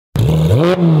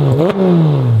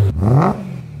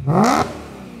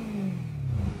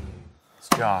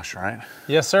Josh, right?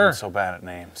 Yes, sir. I'm so bad at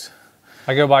names.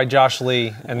 I go by Josh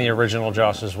Lee and the original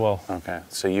Josh as well. Okay,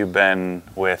 so you've been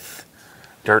with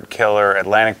Dirt Killer,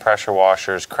 Atlantic Pressure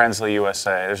Washers, Kranzle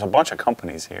USA. There's a bunch of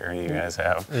companies here you guys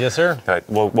have. Yes, sir. But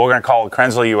we're going to call it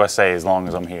Kranzle USA as long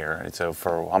as I'm here. So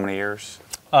for how many years?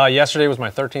 Yesterday was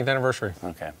my 13th anniversary.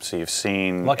 Okay, so you've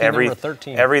seen number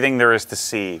 13. everything there is to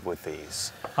see with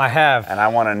these. I have. And I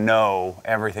want to know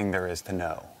everything there is to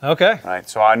know. Okay. Right,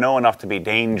 so I know enough to be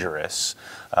dangerous,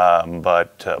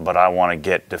 but I want to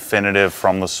get definitive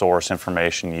from the source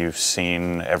information. You've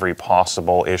seen every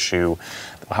possible issue.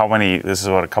 How many? This is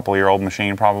what, a couple-year-old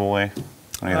machine, probably.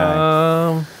 What do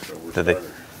you think? Did they?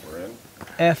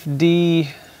 FD,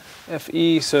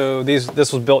 FE. So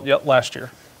this was built last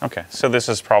year. Okay, so this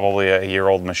is probably a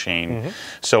year-old machine.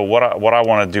 So what I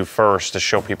want to do first is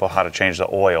show people how to change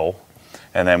the oil,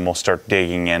 and then we'll start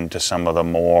digging into some of the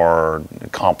more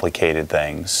complicated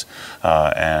things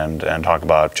and talk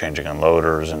about changing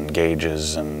unloaders and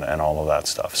gauges and all of that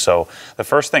stuff. So the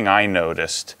first thing I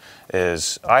noticed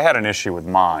is I had an issue with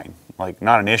mine. Like,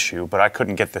 not an issue, but I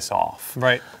couldn't get this off.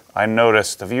 Right. I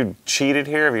noticed, have you cheated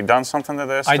here? Have you done something to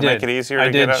this to make it easier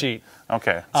to get it? I did cheat.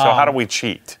 Okay, so how do we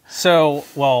cheat? So,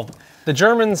 well, the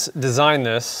Germans designed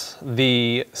this.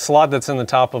 The slot that's in the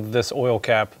top of this oil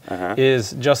cap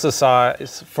is just the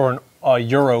size for a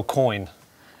euro coin.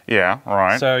 Yeah,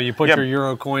 right. So you put your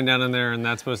euro coin down in there, and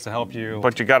that's supposed to help you.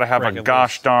 But you got to have a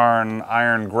gosh darn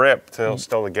iron grip to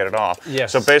still to get it off.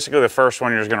 Yes. So basically, the first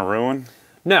one you're just going to ruin?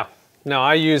 No,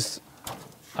 I used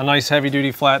a nice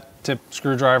heavy-duty flat tip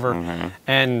screwdriver,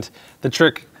 and the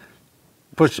trick,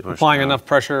 applying enough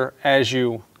pressure as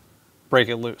you break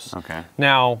it loose. Okay.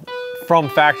 Now, from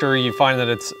factory, you find that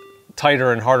it's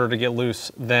tighter and harder to get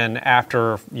loose than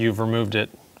after you've removed it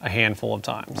a handful of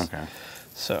times. Okay.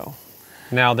 So,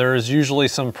 now there is usually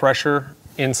some pressure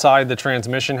inside the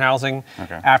transmission housing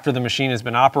after the machine has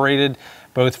been operated,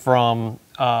 both from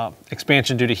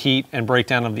expansion due to heat and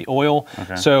breakdown of the oil.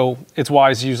 So it's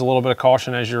wise to use a little bit of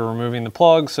caution as you're removing the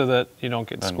plug so that you don't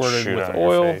get squirted with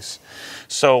oil.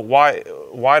 So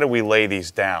why do we lay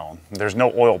these down? There's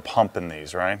no oil pump in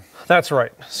these, right? That's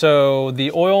right. So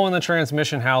the oil in the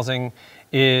transmission housing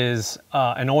is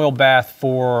an oil bath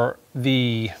for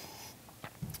the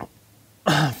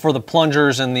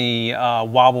plungers and the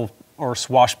wobble or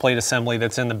swash plate assembly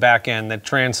that's in the back end that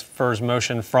transfers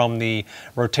motion from the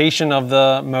rotation of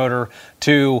the motor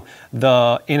to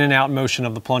the in and out motion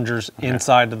of the plungers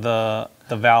inside of the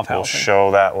valve housing. We'll show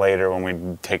that later when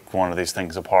we take one of these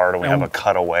things apart and we have a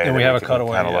cutaway. And we have a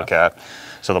cutaway, kind of look at.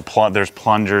 So there's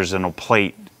plungers and a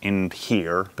plate in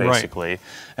here, basically.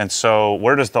 And so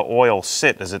where does the oil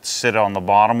sit? Does it sit on the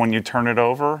bottom when you turn it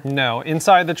over? No,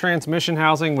 inside the transmission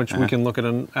housing, which we can look at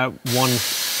one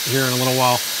here in a little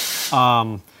while.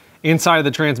 Inside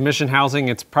the transmission housing,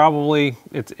 it's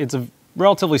a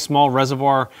relatively small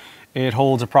reservoir. It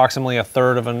holds approximately a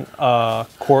third of a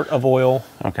quart of oil,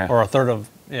 or a third of,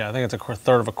 I think it's a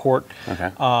third of a quart.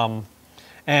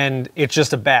 And it's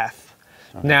just a bath.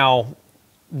 Now,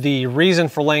 the reason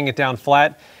for laying it down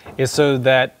flat is so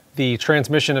that the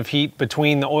transmission of heat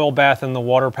between the oil bath and the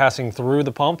water passing through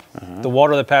the pump, the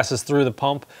water that passes through the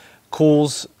pump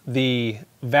cools the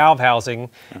valve housing,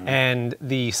 and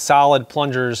the solid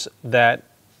plungers that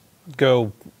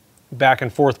go back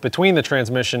and forth between the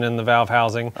transmission and the valve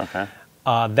housing,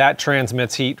 that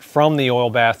transmits heat from the oil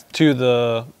bath to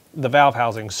the valve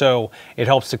housing. So it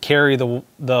helps to carry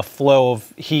the flow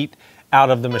of heat out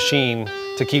of the machine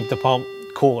to keep the pump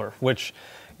cooler, which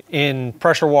in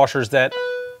pressure washers that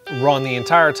run the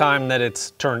entire time that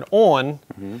it's turned on,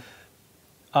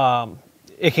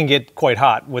 it can get quite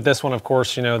hot. With this one, of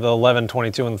course, the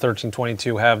 1122 and the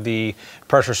 1322 have the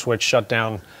pressure switch shut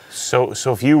down. So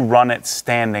if you run it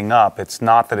standing up, it's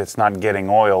not that it's not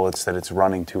getting oil, it's that it's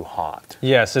running too hot.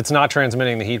 Yes, it's not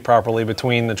transmitting the heat properly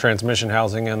between the transmission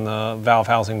housing and the valve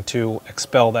housing to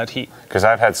expel that heat. Because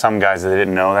I've had some guys that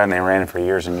didn't know that, and they ran it for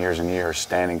years and years and years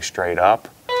standing straight up.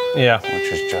 Yeah.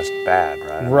 Which is just bad,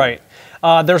 right? Right.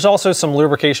 There's also some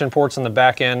lubrication ports in the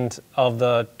back end of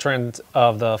the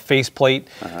faceplate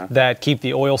that keep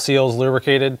the oil seals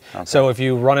lubricated. So if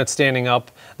you run it standing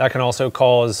up, that can also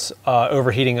cause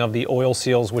overheating of the oil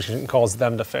seals, which can cause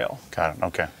them to fail. Got it.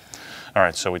 Okay. All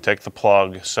right. So we take the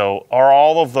plug. So are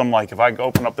all of them, like, if I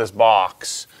open up this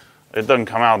box, it doesn't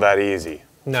come out that easy?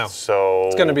 No. So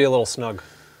it's going to be a little snug.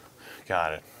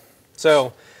 Got it.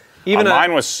 So even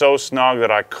mine was so snug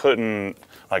that I couldn't.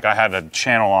 Like, I had a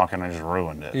channel lock and I just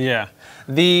ruined it. Yeah.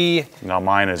 Now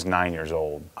mine is 9 years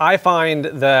old. I find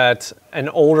that an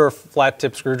older flat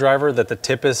tip screwdriver that the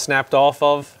tip is snapped off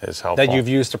of, is helpful. that you've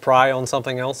used to pry on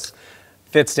something else,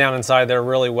 fits down inside there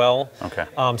really well. Okay.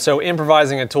 So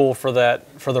improvising a tool for the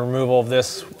removal of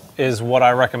this is what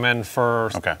I recommend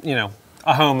for, you know,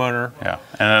 a homeowner. Yeah,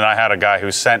 and then I had a guy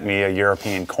who sent me a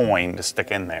European coin to stick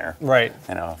in there. Right.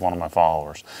 You know, one of my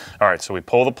followers. All right, so we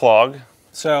pull the plug.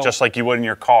 So just like you would in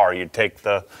your car, you'd take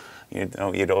the,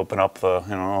 you'd open up the,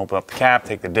 open up the cap,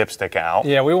 take the dipstick out.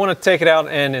 Yeah, we want to take it out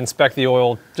and inspect the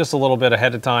oil just a little bit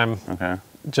ahead of time. Okay.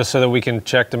 Just so that we can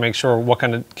check to make sure what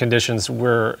kind of conditions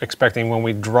we're expecting when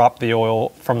we drop the oil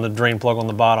from the drain plug on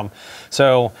the bottom.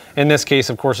 So in this case,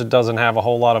 of course, it doesn't have a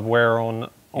whole lot of wear on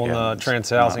the trans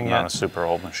housing yet. Not a super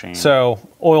old machine. So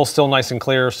oil's still nice and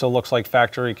clear, still looks like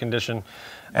factory condition.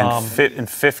 And fit in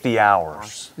 50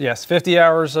 hours. Yes, 50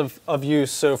 hours of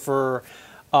use. So for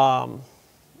a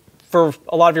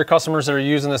lot of your customers that are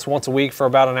using this once a week for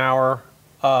about an hour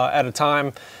at a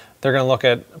time, they're going to look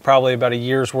at probably about a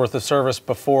year's worth of service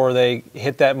before they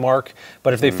hit that mark.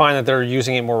 But if they find that they're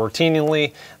using it more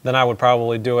routinely, then I would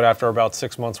probably do it after about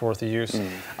 6 months worth of use.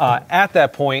 At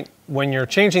that point, when you're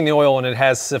changing the oil and it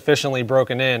has sufficiently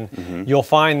broken in, you'll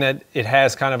find that it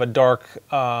has kind of a dark,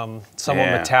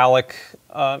 somewhat metallic,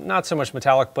 not so much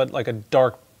metallic, but like a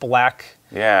dark black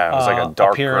Yeah, it was like a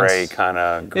dark appearance. gray kind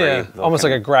of gray. Yeah, almost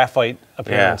like a graphite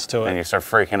appearance to it. And you start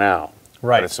freaking out.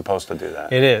 Right. But it's supposed to do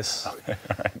that. It is. Okay,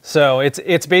 all right. So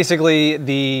it's basically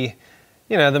the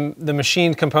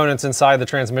machined components inside the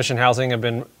transmission housing have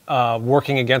been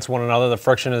working against one another. The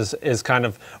friction is kind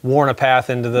of worn a path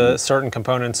into the certain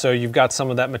components. So you've got some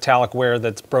of that metallic wear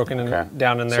that's broken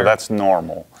down in there. So that's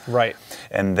normal. Right.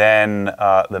 And then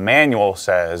the manual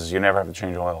says you never have to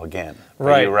change oil again.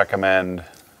 Right. You recommend.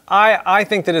 I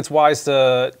think that it's wise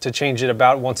to change it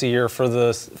about once a year for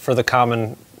the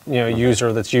common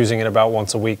user that's using it about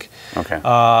once a week. Okay.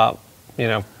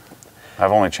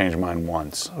 I've only changed mine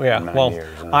once. Yeah. In 9 Well,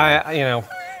 years,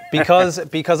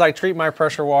 because I treat my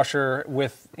pressure washer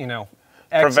with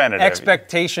preventative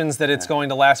expectations that it's going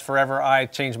to last forever, I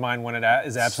change mine when it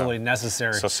is absolutely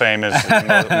necessary. So same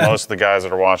as most of the guys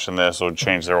that are watching this would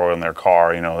change their oil in their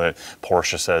car. That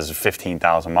Porsche says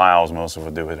 15,000 miles. Most of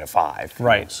them would do it at 5.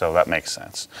 Right. So that makes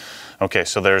sense. Okay.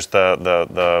 So there's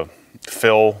the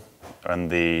fill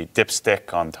and the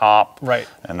dipstick on top. Right.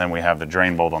 And then we have the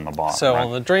drain bolt on the bottom. So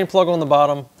on the drain plug on the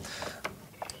bottom,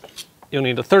 you'll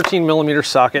need a 13mm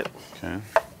socket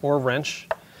or wrench.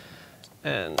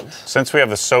 And since we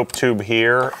have the soap tube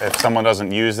here, if someone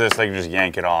doesn't use this, they can just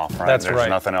yank it off, right? That's There's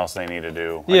nothing else they need to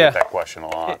do. I Yeah. get that question a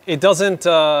lot. It doesn't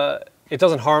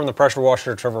harm the pressure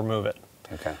washer to remove it.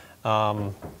 Okay.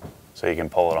 So you can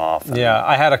pull it off. Yeah,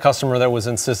 I had a customer that was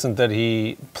insistent that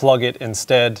he plug it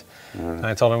instead. And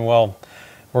I told him, well,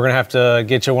 we're going to have to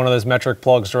get you one of those metric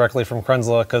plugs directly from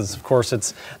Kranzle because, of course,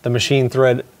 it's the machine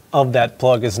thread of that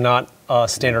plug is not a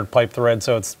standard pipe thread,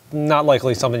 so it's not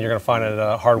likely something you're going to find at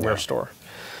a hardware store.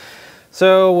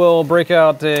 So we'll break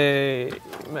out a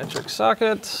metric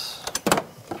socket.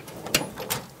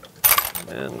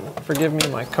 And forgive me,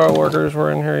 my coworkers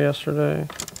were in here yesterday.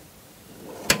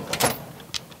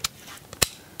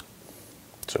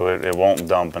 So it won't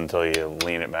dump until you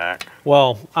lean it back?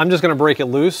 Well, I'm just going to break it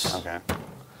loose. Okay.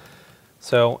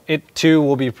 So it too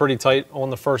will be pretty tight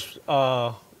on the first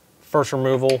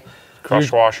removal.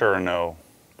 Crush washer or no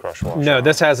crush washer? No,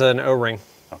 this has an O-ring.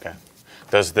 Okay.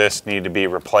 Does this need to be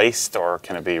replaced or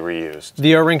can it be reused?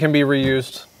 The O-ring can be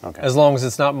reused as long as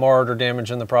it's not marred or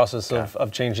damaged in the process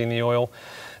of changing the oil.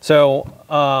 So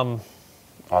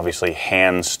obviously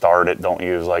hand start it, don't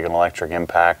use like an electric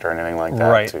impact or anything like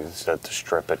that to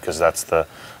strip it because that's the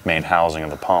main housing of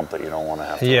the pump that you don't want to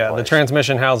have to replace. The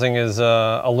transmission housing is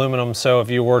aluminum, so if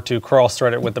you were to cross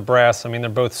thread it with the brass, I mean they're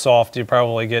both soft, you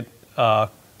probably get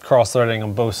cross threading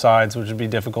on both sides, which would be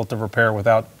difficult to repair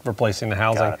without replacing the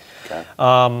housing. Okay.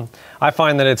 I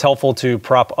find that it's helpful to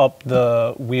prop up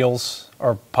the wheels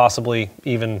or possibly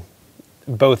even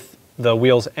both the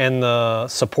wheels and the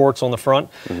supports on the front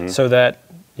so that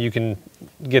you can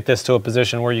get this to a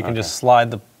position where you can just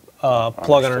slide the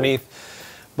plug underneath.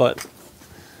 But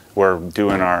we're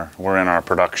in our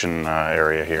production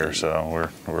area here, so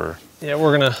we're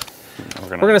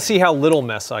gonna see how little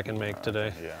mess I can make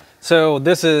today. Yeah. So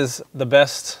this is the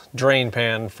best drain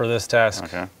pan for this task.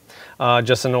 Okay.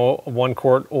 Just an 1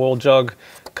 quart oil jug.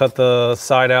 Cut the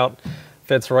side out.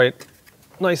 Fits right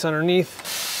nice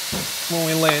underneath when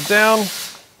we lay it down.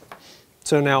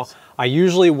 So now I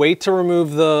usually wait to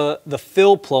remove the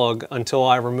fill plug until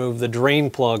I remove the drain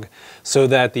plug so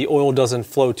that the oil doesn't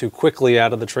flow too quickly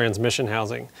out of the transmission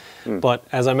housing. But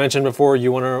as I mentioned before,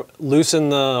 you want to loosen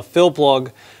the fill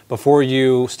plug before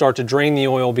you start to drain the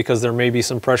oil because there may be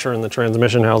some pressure in the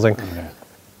transmission housing. Okay.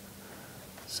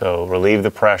 So relieve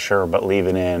the pressure, but leave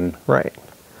it in. Right.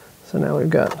 So now we've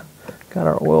got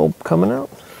our oil coming out.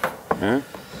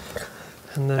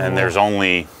 Mm-hmm. And then you're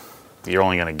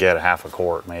only going to get half a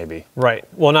quart, maybe. Right.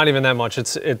 Well, not even that much.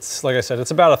 It's like I said,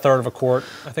 it's about a third of a quart.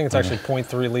 I think it's actually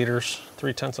 0.3 liters,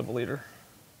 0.3 of a liter.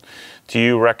 Do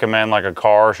you recommend, like a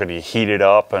car, should you heat it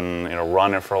up and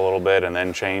run it for a little bit and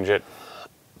then change it?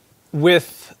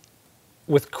 With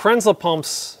Kranzle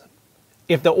pumps,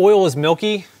 if the oil is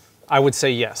milky, I would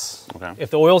say yes. Okay.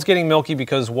 If the oil's getting milky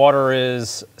because water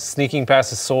is sneaking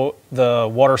past the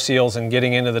water seals and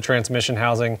getting into the transmission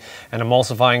housing and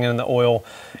emulsifying in the oil,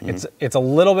 it's a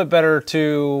little bit better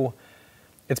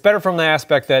it's better from the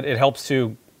aspect that it helps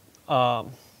to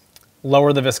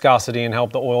lower the viscosity and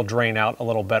help the oil drain out a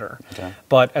little better. Okay.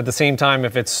 But at the same time,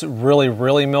 if it's really,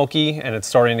 really milky and it's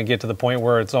starting to get to the point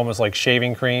where it's almost like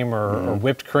shaving cream or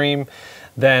whipped cream,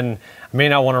 then I may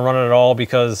not want to run it at all,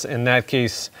 because in that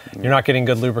case, you're not getting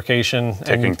good lubrication.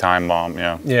 Ticking time bomb,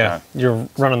 yeah. Yeah, you're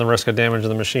running the risk of damage to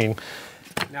the machine.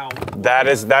 Now, that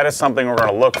is something we're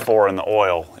going to look for in the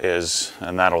oil,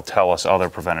 and that'll tell us other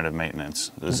preventative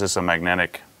maintenance. Is this a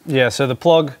magnetic? Yeah, so the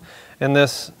plug in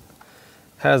this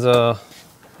has a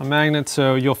magnet,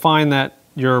 so you'll find that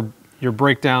your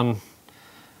breakdown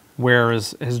wear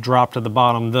has dropped to the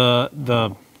bottom.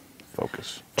 The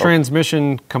focus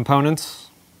transmission components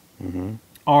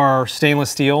are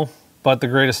stainless steel, but the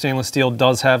grade of stainless steel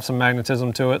does have some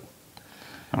magnetism to it.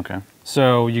 Okay.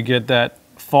 So you get that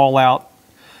fallout,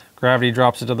 gravity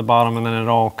drops it to the bottom, and then it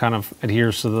all kind of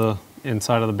adheres to the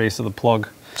inside of the base of the plug.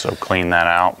 So clean that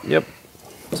out. Yep.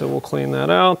 So we'll clean that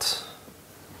out.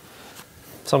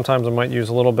 Sometimes I might use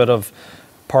a little bit of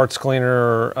parts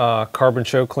cleaner or carbon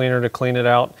choke cleaner to clean it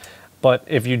out. But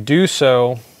if you do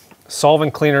so,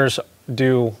 solvent cleaners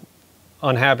do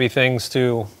unhappy things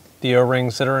to the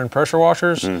O-rings that are in pressure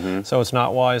washers. So it's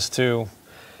not wise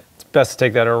it's best to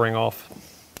take that O-ring off.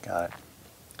 Got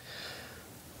it.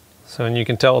 So, and you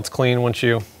can tell it's clean once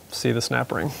you see the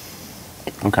snap ring.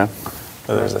 Okay.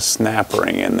 So there's a snap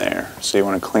ring in there. So you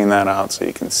want to clean that out so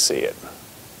you can see it.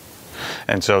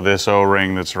 And so this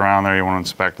O-ring that's around there, you want to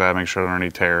inspect that, make sure there aren't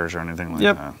any tears or anything like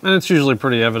that. Yep, and it's usually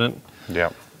pretty evident.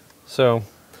 Yep. So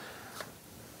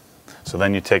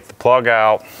then you take the plug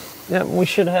out. Yep, we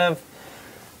should have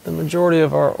the majority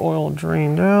of our oil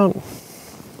drained out.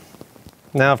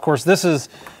 Now, of course, this is,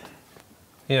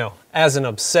 as an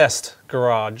obsessed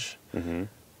garage,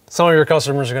 some of your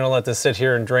customers are going to let this sit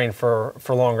here and drain for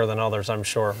longer than others, I'm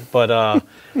sure. But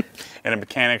in a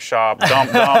mechanic shop,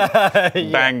 dump,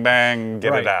 bang, bang,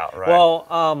 get it out, right?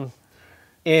 Well,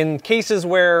 in cases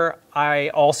where I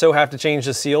also have to change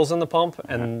the seals in the pump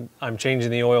and I'm changing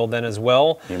the oil then as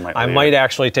well, I might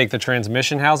actually take the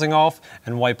transmission housing off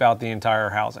and wipe out the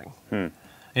entire housing.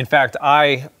 In fact,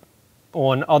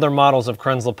 on other models of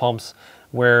Kranzle pumps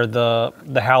where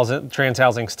the trans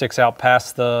housing sticks out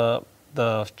past the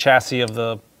chassis of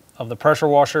the pressure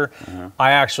washer,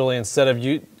 I actually, instead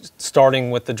of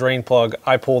starting with the drain plug,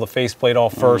 I pull the faceplate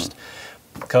off first,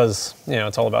 because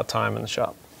it's all about time in the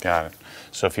shop. Got it.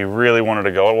 So if you really wanted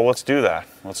to go, well, let's do that.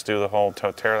 Let's do the whole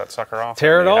tear that sucker off.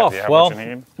 Tear it off. Do you have well, what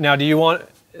you need? Now, do you want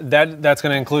that's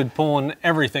going to include pulling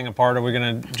everything apart? Are we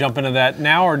going to jump into that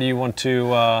now, or do you want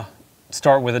to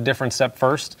start with a different step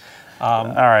first? All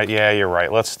right. Yeah, you're right.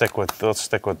 Let's stick with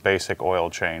basic oil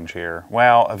change here.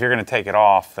 Well, if you're going to take it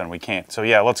off, then we can't. So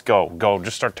yeah, let's go.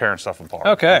 Just start tearing stuff apart.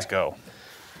 Okay. Let's go.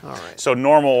 All right. So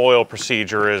normal oil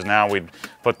procedure is now we'd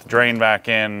put the drain back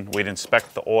in, we'd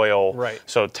inspect the oil. Right.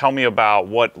 So tell me about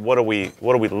what are we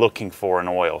looking for in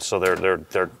oil? So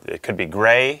it could be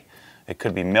gray, it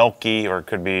could be milky, or it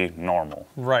could be normal.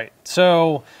 Right.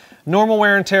 So normal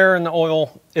wear and tear in the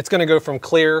oil, it's going to go from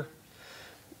clear,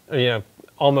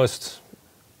 almost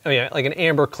like an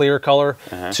amber clear color,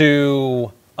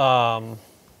 to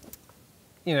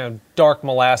dark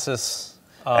molasses.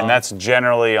 And that's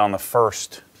generally on the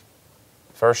first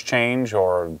change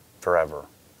or forever?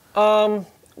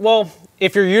 Well,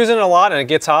 if you're using it a lot and it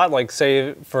gets hot, like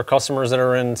say for customers that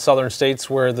are in southern states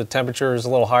where the temperature is a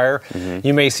little higher,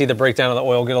 you may see the breakdown of the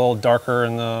oil get a little darker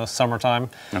in the summertime.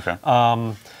 Okay.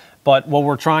 But what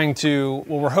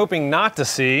we're hoping not to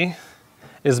see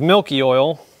is milky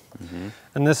oil.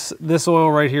 And this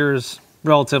oil right here is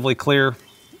relatively clear.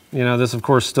 This of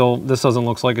course this doesn't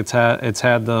look like it's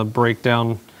had the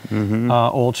breakdown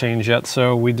oil change yet.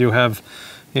 So we do have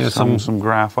some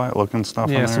graphite looking stuff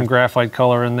in there. Yeah, some graphite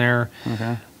color in there.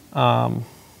 Okay.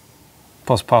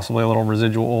 Plus possibly a little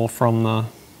residual oil from the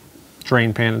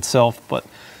drain pan itself, but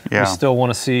we still want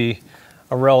to see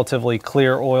a relatively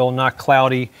clear oil, not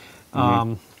cloudy,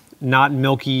 not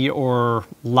milky or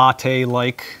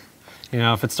latte-like.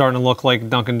 If it's starting to look like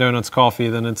Dunkin' Donuts coffee,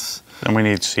 then we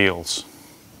need seals.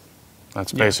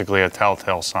 That's basically a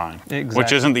telltale sign, Exactly.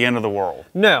 which isn't the end of the world.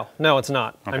 No, it's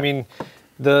not. Okay. I mean,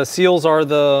 the seals are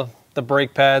the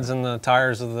brake pads and the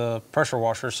tires of the pressure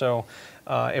washer. So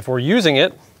if we're using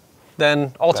it,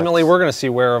 then ultimately we're going to see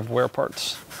wear of wear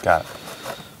parts. Got it.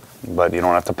 But you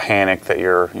don't have to panic that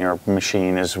your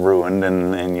machine is ruined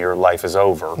and your life is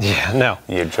over. Yeah, no.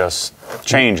 You just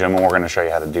change them, and we're going to show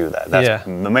you how to do that. That's the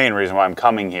main reason why I'm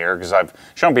coming here, because I've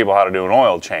shown people how to do an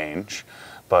oil change,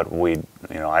 but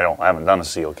I haven't done a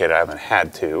seal kit. I haven't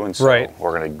had to, and so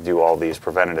we're going to do all these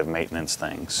preventative maintenance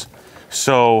things.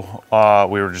 So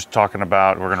we were just talking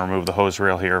about, we're going to remove the hose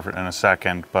reel here in a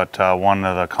second, but one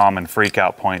of the common freak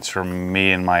out points for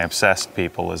me and my obsessed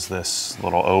people is this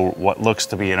little what looks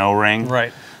to be an O-ring.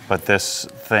 Right. But this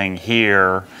thing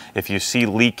here, if you see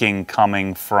leaking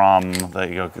coming from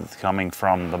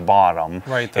the bottom,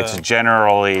 it's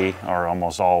generally, or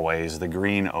almost always, the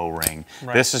green O-ring.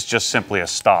 Right. This is just simply a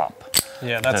stop.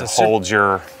 Yeah, that's holds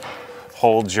your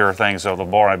thing, so the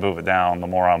more I move it down, the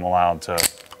more I'm allowed to.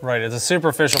 Right, it's a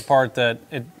superficial part that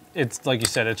it's like you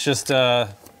said, it's just a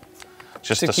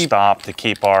stop to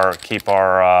keep keep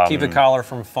the collar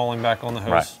from falling back on the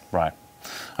hose. Right.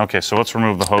 Okay, so let's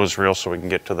remove the hose reel so we can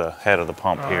get to the head of the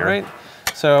pump here. All right.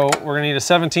 So we're gonna need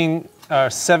a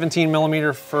 17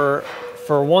 millimeter for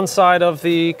one side of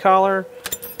the collar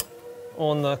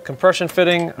on the compression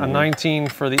fitting, a 19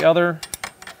 for the other.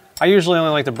 I usually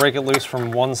only like to break it loose from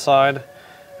one side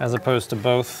as opposed to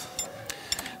both.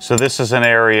 So this is an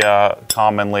area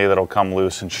commonly that'll come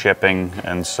loose in shipping,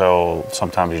 and so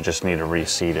sometimes you just need to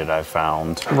reseat it, I've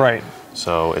found. Right.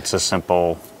 So it's a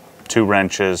simple 2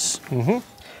 wrenches,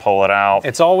 pull it out.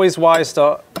 It's always wise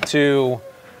to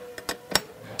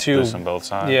loosen both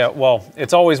sides. Yeah, well,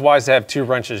 it's always wise to have 2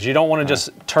 wrenches. You don't want to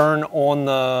just turn on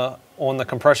the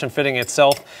compression fitting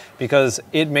itself, because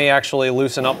it may actually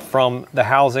loosen up from the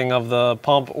housing of the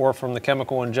pump or from the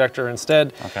chemical injector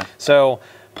instead. Okay. So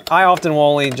I often will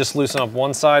only just loosen up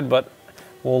one side, but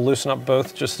we'll loosen up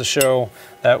both just to show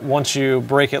that once you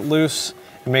break it loose,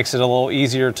 it makes it a little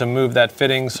easier to move that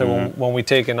fitting. So when we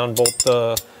take and unbolt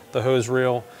the hose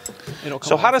reel, it'll come.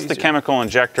 So how does easier. the chemical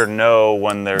injector know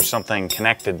when there's something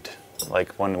connected,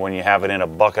 like when you have it in a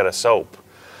bucket of soap?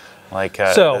 Like,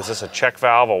 is this a check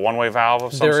valve, a one-way valve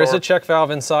of some sort? There is a check valve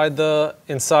inside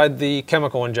the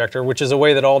chemical injector, which is a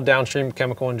way that all downstream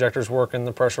chemical injectors work in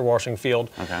the pressure washing field.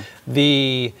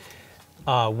 Okay.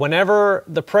 Whenever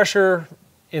the pressure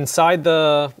inside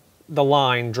the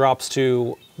line drops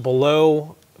to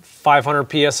below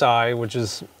 500 psi, which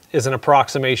is an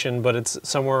approximation, but it's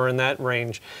somewhere in that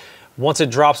range. Once it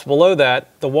drops below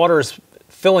that, the water is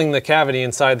filling the cavity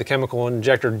inside the chemical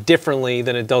injector differently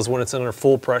than it does when it's under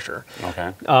full pressure.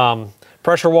 Okay.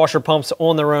 Pressure washer pumps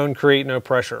on their own create no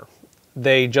pressure.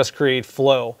 They just create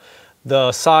flow.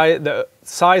 The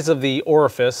size of the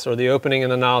orifice, or the opening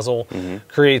in the nozzle,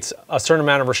 creates a certain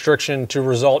amount of restriction to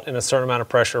result in a certain amount of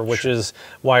pressure, which is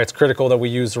why it's critical that we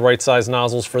use the right size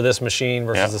nozzles for this machine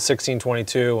versus the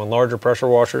 1622 and larger pressure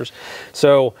washers.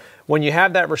 So when you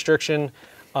have that restriction,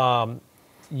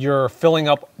 you're filling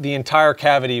up the entire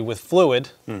cavity with fluid,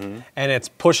 and it's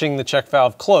pushing the check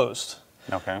valve closed.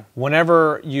 Okay.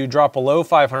 Whenever you drop below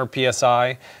 500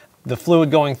 psi, the fluid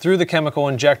going through the chemical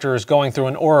injector is going through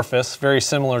an orifice, very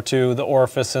similar to the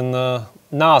orifice in the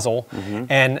nozzle,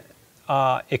 and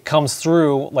it comes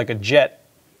through like a jet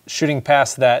shooting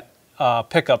past that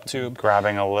pickup tube.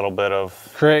 Grabbing a little bit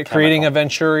of creating a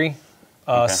venturi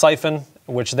siphon,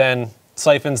 which then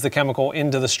siphons the chemical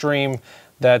into the stream.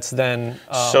 That's then...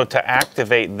 so to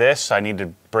activate this, I need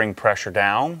to bring pressure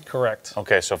down? Correct.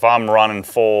 Okay, so if I'm running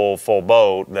full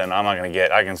boat, then I'm not going to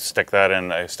get... I can stick that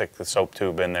in, I stick the soap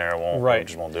tube in there, it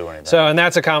just won't do anything. So, and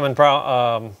that's a common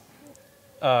problem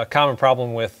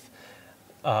with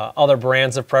other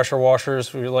brands of pressure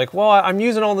washers. Where you're like, well, I'm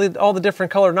using all the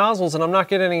different colored nozzles and I'm not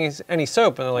getting any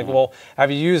soap. And they're like, well, have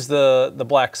you used the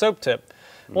black soap tip?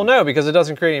 Well, no, because it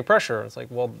doesn't create any pressure. It's like,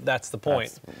 well, that's the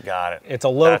point. Got it. It's a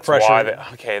low pressure.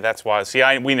 That's why. See,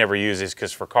 we never use these,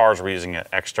 because for cars we're using an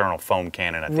external foam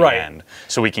cannon at the end,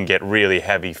 so we can get really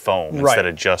heavy foam instead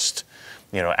of just,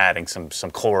 adding some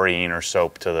chlorine or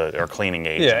soap to or cleaning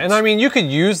agents. Yeah, and I mean, you could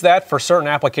use that for certain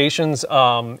applications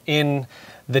in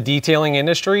the detailing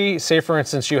industry. Say, for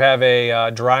instance, you have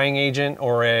a drying agent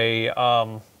or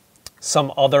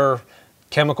some other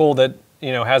chemical that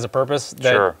has a purpose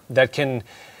that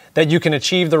you can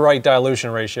achieve the right dilution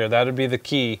ratio. That would be the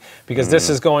key, because this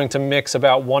is going to mix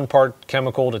about 1 part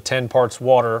chemical to 10 parts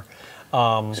water.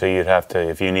 So you'd have to,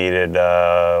 if you needed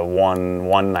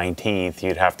 1/19th,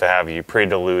 you'd have to have you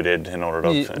pre-diluted in order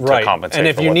to compensate. And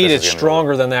if you need it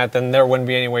stronger than that, then there wouldn't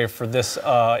be any way for this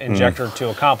injector to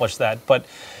accomplish that. But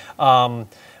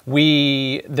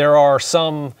There are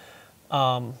some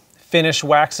finish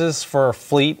waxes for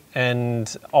fleet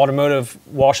and automotive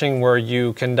washing where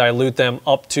you can dilute them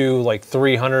up to like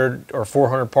 300 or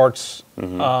 400 parts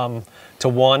to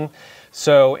 1.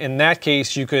 So in that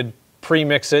case, you could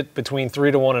pre-mix it between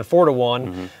 3 to 1 and 4 to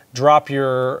 1, drop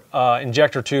your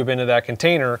injector tube into that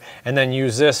container, and then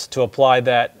use this to apply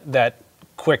that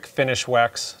quick finish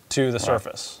wax to the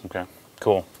surface. Okay,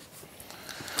 cool.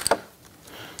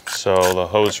 So the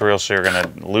hose reel, so you're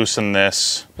gonna loosen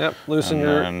this. Yep, loosen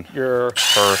your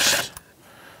first,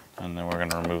 and then we're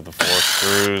gonna remove the 4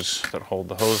 screws that hold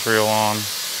the hose reel on.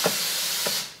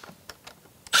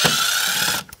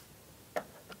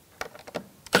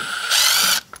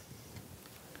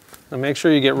 Now make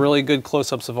sure you get really good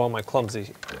close-ups of all my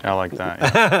clumsy. I like that.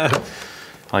 Yeah.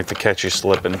 I like to catch you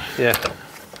slipping. Yeah,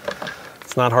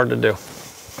 it's not hard to do.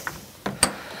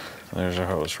 There's our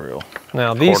hose reel.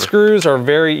 Now these screws are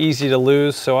very easy to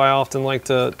lose, so I often like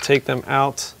to take them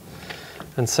out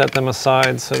and set them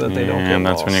aside so that they don't get lost. And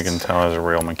that's lost. when you can tell as a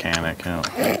real mechanic. You know.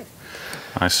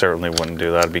 I certainly wouldn't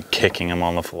do that. I'd be kicking them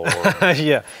on the floor.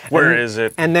 Yeah. Where is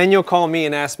it? And then you'll call me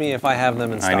and ask me if I have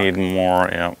them in stock. I need more,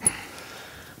 yeah.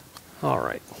 All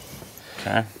right.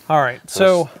 Okay. All right,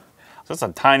 so that's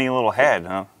a tiny little head,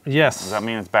 huh? Yes. Does that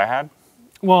mean it's bad?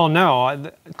 Well, no.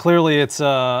 Clearly it's...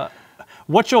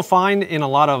 what you'll find in a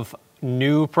lot of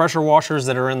new pressure washers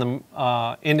that are in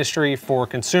the industry for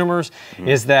consumers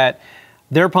is that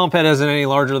their pump head isn't any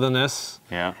larger than this.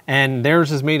 Yeah. And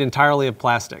theirs is made entirely of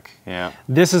plastic. Yeah.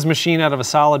 This is machined out of a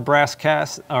solid brass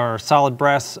housing.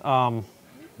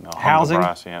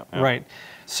 Brass, yeah. Right.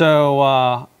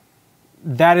 So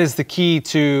that is the key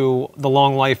to the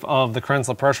long life of the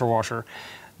Kranzle pressure washer.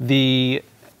 The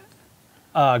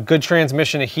good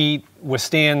transmission of heat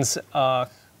withstands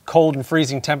cold and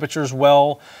freezing temperatures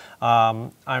well.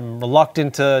 I'm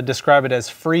reluctant to describe it as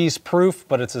freeze-proof,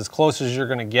 but it's as close as you're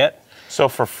going to get. So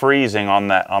for freezing on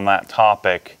that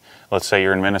topic, let's say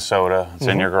you're in Minnesota, it's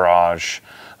in your garage,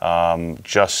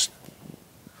 just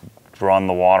run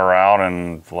the water out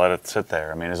and let it sit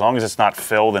there. I mean, as long as it's not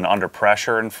filled and under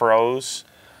pressure and froze.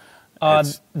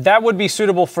 That would be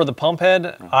suitable for the pump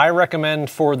head. I recommend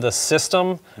for the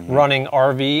system running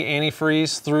RV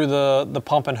antifreeze through the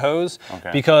pump and hose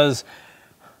because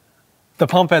the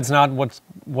pump head's not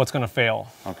what's going to fail.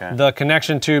 Okay. The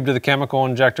connection tube to the chemical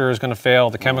injector is going to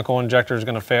fail. The chemical injector is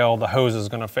going to fail. The hose is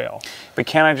going to fail. But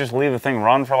can't I just leave the thing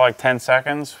run for like 10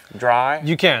 seconds dry?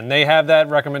 You can. They have that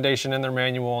recommendation in their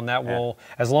manual, and that will,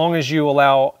 as long as you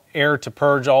allow air to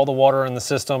purge all the water in the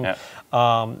system,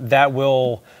 that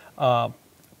will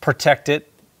protect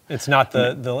it. It's not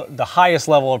the highest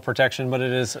level of protection, but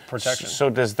it is protection.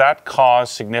 So does that cause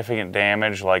significant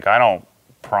damage? Like I don't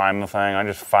prime the thing, I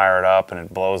just fire it up and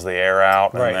it blows the air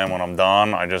out, and then when I'm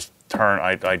done, I just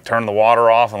turn the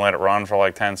water off and let it run for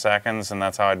like 10 seconds, and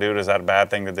that's how I do it. Is that a bad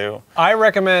thing to do? I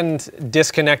recommend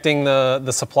disconnecting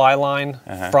the supply line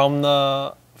from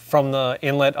the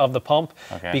inlet of the pump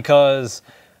because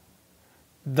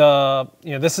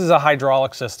this is a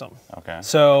hydraulic system.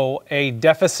 So a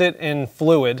deficit in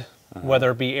fluid,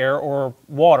 whether it be air or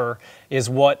water,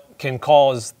 is what can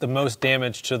cause the most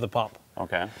damage to the pump.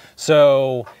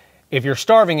 So if you're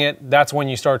starving it, that's when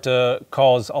you start to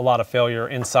cause a lot of failure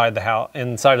inside the house,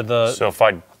 inside of the. So if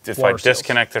I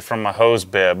disconnect it from my hose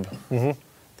bib,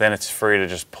 then it's free to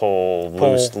just pull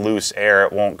loose air.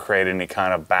 It won't create any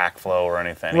kind of backflow or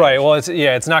anything. Right. Well,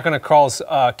 it's not going to cause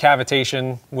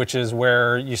cavitation, which is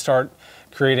where you start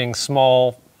creating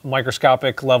small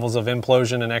microscopic levels of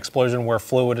implosion and explosion, where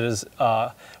fluid is,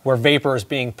 where vapor is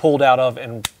being pulled out of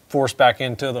and forced back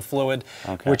into the fluid,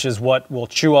 which is what will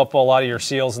chew up a lot of your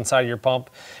seals inside of your pump.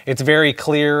 It's very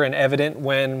clear and evident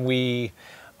when we,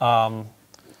 customers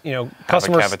have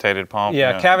a cavitated pump.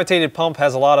 Cavitated pump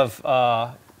has a lot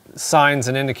of signs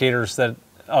and indicators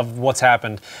of what's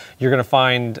happened. You're going to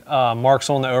find marks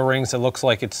on the O-rings that looks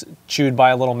like it's chewed by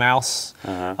a little mouse.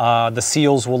 The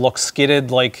seals will look skidded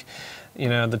like,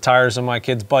 the tires on my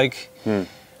kid's bike.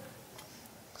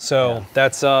 So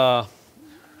that's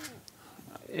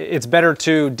it's better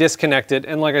to disconnect it.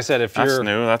 And like I said, if that's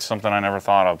new, that's something I never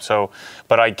thought of. So,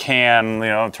 but I can,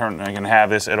 I can have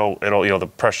this. It'll, the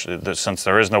pressure. Since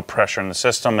there is no pressure in the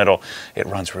system, it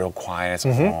runs real quiet.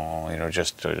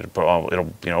 It's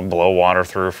it'll blow water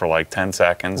through for like 10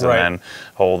 seconds, and then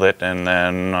hold it, and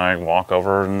then I walk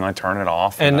over and I turn it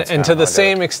off. And to the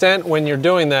same extent, when you're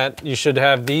doing that, you should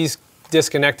have these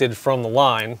disconnected from the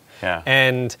line.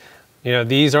 And You know,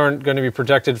 these aren't going to be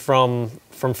protected from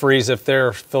freeze if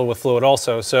they're filled with fluid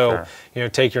also. So, Sure. you know,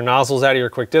 take your nozzles out of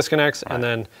your quick disconnects and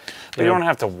then you don't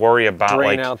have to worry about,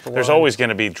 drain like, out the there's line. always going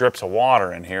to be drips of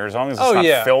water in here. As long as it's Oh, not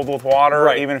yeah. filled with water,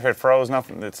 Right. even if it froze,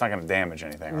 nothing, it's not going to damage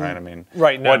anything, right? I mean,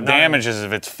 Right, no, what not- damages is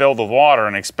if it's filled with water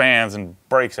and expands and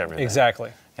breaks everything.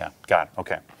 Exactly. Yeah, got it.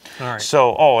 Okay. All right.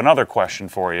 So, another question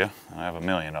for you. I have a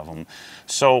million of them.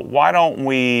 So why don't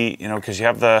we, you know, because you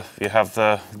have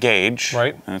the gauge,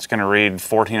 Right. and it's going to read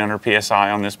 1400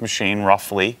 psi on this machine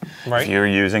roughly, Right. if you're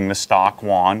using the stock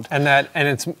wand. And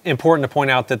it's important to point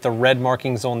out that the red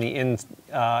markings on the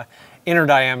inner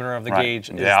diameter of the Right. gauge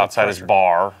is the outside is pressure.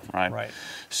 bar, right? Right.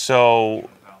 So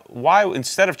why,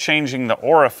 instead of changing the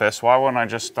orifice, why wouldn't I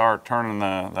just start turning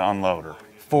the unloader?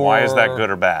 Why is that good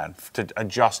or bad? To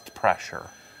adjust pressure.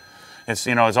 It's,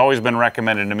 you know, it's always been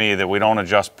recommended to me that we don't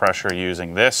adjust pressure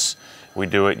using this. We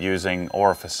do it using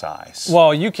orifice size.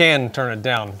 Well, you can turn it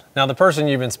down. Now, the person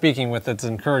you've been speaking with that's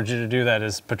encouraged you to do that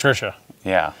is Patricia.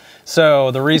 Yeah.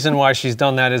 So the reason why she's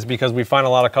done that is because we find a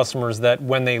lot of customers that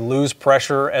when they lose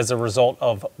pressure as a result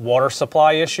of water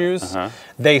supply issues,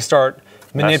 they start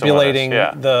manipulating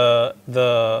yeah.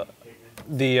 the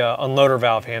unloader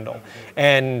valve handle.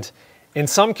 And in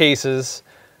some cases,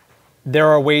 there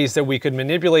are ways that we could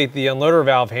manipulate the unloader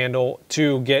valve handle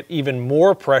to get even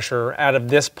more pressure out of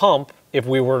this pump if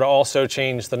we were to also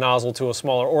change the nozzle to a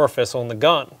smaller orifice on the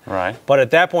gun. Right. But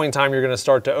at that point in time, you're going to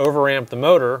start to overamp the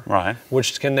motor, Right.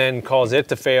 which can then cause it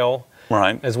to fail,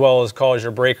 Right. as well as cause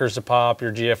your breakers to pop,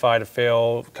 your GFI to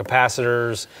fail,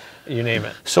 capacitors, you name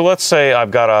it. So let's say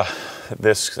I've got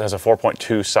this has a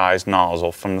 4.2 size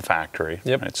nozzle from the factory.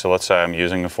 Yep. Right? So let's say I'm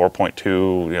using the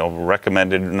 4.2, you know,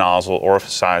 recommended nozzle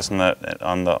orifice size on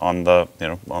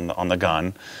the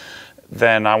gun.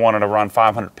 Then I wanted to run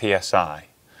 500 psi.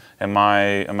 Am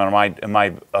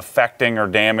I affecting or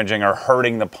damaging or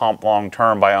hurting the pump long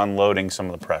term by unloading some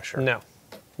of the pressure?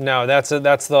 No, that's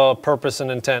the purpose and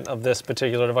intent of this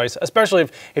particular device. Especially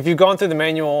if you've gone through the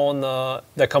manual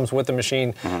that comes with the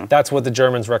machine, that's what the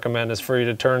Germans recommend, is for you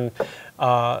to turn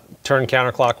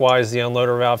counterclockwise the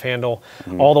unloader valve handle.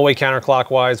 All the way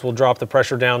counterclockwise will drop the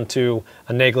pressure down to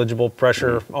a negligible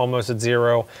pressure, almost at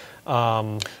zero.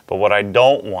 But what I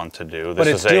don't want to do,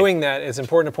 it's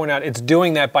important to point out, it's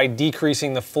doing that by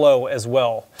decreasing the flow as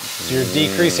well. So you're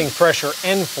decreasing pressure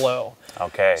and flow.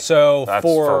 Okay. So that's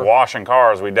for washing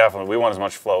cars, we want as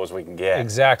much flow as we can get.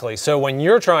 Exactly. So when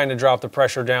you're trying to drop the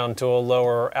pressure down to a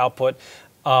lower output,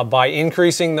 by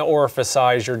increasing the orifice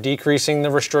size, you're decreasing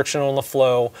the restriction on the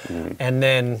flow, and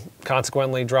then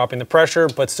consequently dropping the pressure,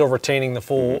 but still retaining the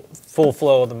full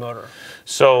flow of the motor.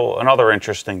 So another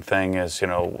interesting thing is, you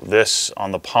know, this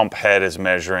on the pump head is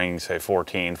measuring, say,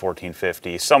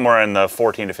 1450, somewhere in the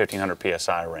 14 to 1500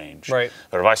 psi range. Right.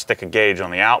 But if I stick a gauge on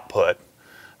the output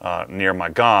near my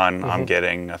gun, I'm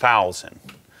getting 1000.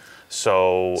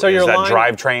 So is your that line,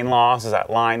 drivetrain loss? Is that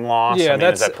line loss? Yeah, I mean,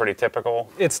 is that pretty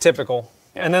typical? It's typical.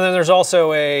 Yeah. And then there's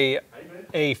also a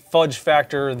fudge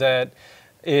factor that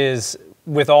is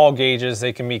with all gauges.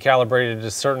 They can be calibrated to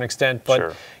a certain extent, but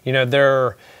Sure. you know,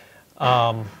 they're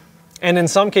and in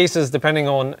some cases, depending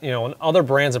on, you know, on other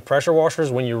brands of pressure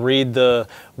washers, when you read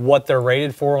what they're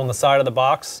rated for on the side of the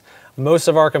box, most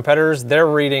of our competitors, they're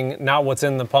reading not what's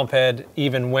in the pump head,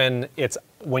 even when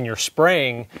you're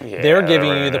spraying. Yeah, they're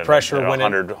giving you the pressure when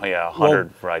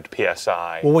 100 right,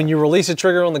 psi. Well, when you release a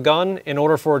trigger on the gun, in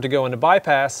order for it to go into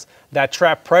bypass, that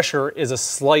trap pressure is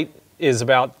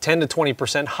about 10 to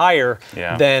 20% higher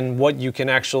than what you can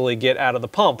actually get out of the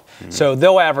pump. So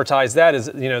they'll advertise that as,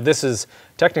 you know, this is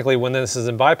technically, when this is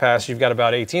in bypass, you've got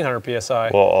about 1800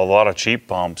 psi. Well, a lot of cheap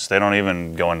pumps, they don't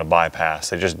even go into bypass.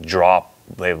 They just drop,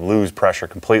 they lose pressure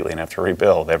completely and have to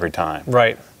rebuild every time.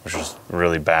 Right. Which is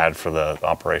really bad for the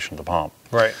operation of the pump.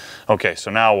 Right. Okay,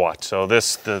 so now what? So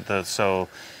so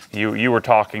you were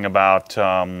talking about, you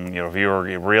know, if you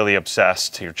were really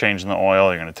obsessed, you're changing the oil,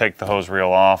 you're going to take the hose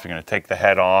reel off, you're going to take the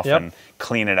head off and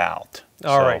clean it out.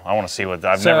 All right. I want to see what,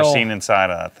 I've never seen inside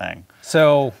of that thing.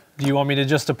 So do you want me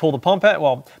to pull the pump head?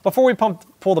 Well, before we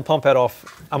pull the pump head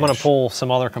off, I'm going to pull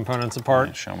some other components apart.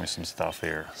 Yeah, show me some stuff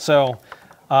here. So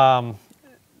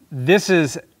this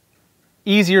is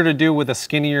easier to do with a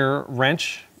skinnier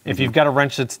wrench. If you've got a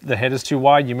wrench the head is too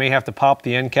wide, you may have to pop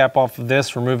the end cap off of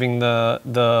this, removing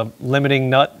the limiting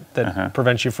nut that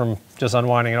prevents you from just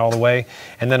unwinding it all the way,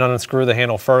 and then unscrew the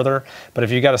handle further. But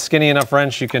if you've got a skinny enough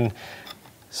wrench, you can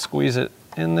squeeze it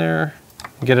in there,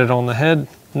 get it on the head,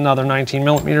 another 19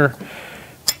 millimeter,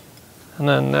 and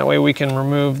then that way we can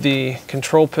remove the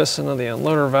control piston of the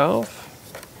unloader valve.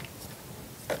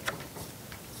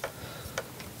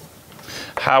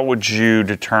 How would you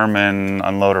determine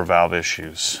unloader valve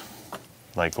issues?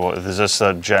 Like, is this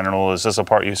a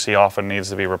part you see often needs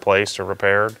to be replaced or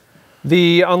repaired?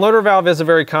 The unloader valve is a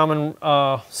very common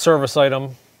service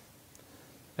item,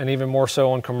 and even more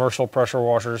so on commercial pressure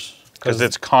washers. Because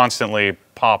it's constantly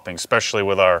popping, especially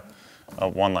with our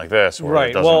one like this. Where right.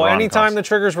 It doesn't well, run anytime the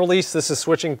trigger's released, this is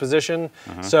switching position.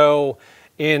 So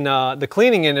in the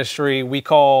cleaning industry, we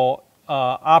call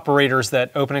operators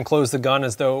that open and close the gun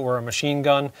as though it were a machine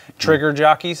gun trigger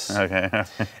jockeys. Okay.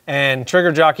 And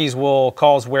trigger jockeys will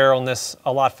cause wear on this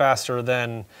a lot faster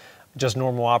than just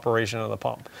normal operation of the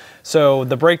pump. So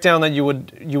the breakdown that you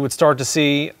would start to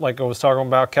see, like I was talking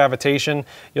about cavitation,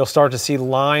 you'll start to see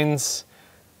lines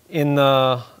in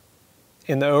the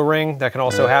O-ring. That can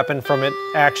also happen from it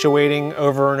actuating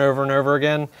over and over and over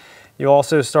again. You'll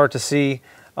also start to see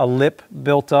a lip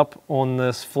built up on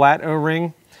this flat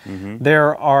O-ring.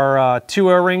 There are 2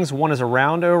 O-rings. One is a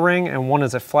round O-ring and one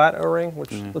is a flat O-ring,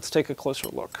 which let's take a closer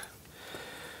look.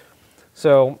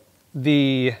 So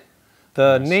the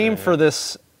name for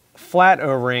this flat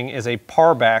O-ring is a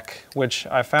parback, which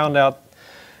I found out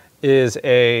is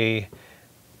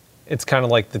it's kind of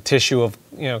like the tissue of,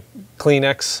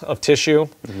 Kleenex of tissue.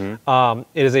 It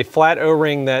is a flat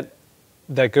O-ring that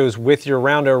goes with your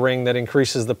round O-ring that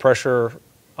increases the pressure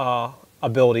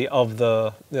ability of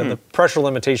the pressure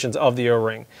limitations of the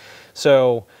O-ring.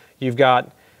 So you've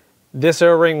got this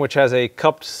O-ring, which has a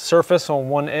cupped surface on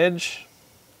one edge.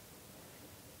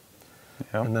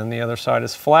 Yep. And then the other side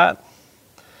is flat.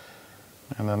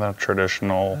 And then the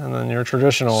traditional. And then your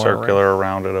traditional circular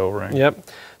rounded O-ring. Yep.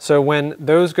 So when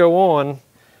those go on,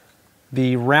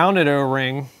 the rounded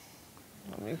O-ring,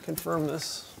 let me confirm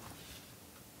this.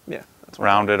 Yeah. That's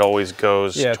rounded always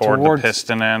goes toward the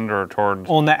piston end or toward?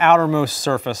 On the outermost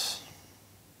surface,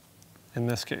 in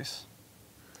this case.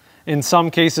 In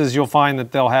some cases, you'll find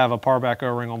that they'll have a parback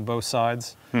O-ring on both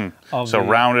sides. So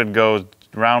rounded goes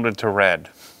rounded to red.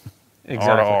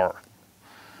 Exactly. R to R.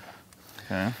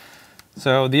 Okay.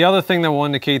 So the other thing that will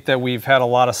indicate that we've had a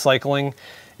lot of cycling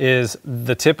is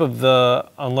the tip of the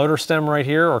unloader stem right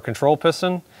here, or control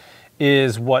piston,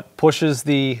 is what pushes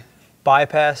the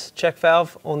bypass check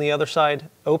valve on the other side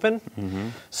open.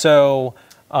 So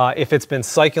if it's been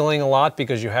cycling a lot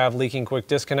because you have leaking quick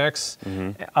disconnects,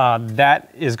 that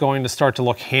is going to start to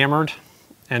look hammered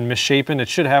and misshapen. It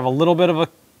should have a little bit of a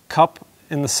cup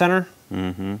in the center.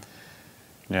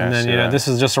 Yeah, and then this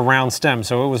is just a round stem,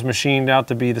 so it was machined out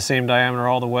to be the same diameter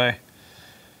all the way.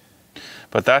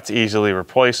 But that's easily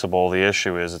replaceable. The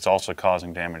issue is it's also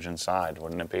causing damage inside,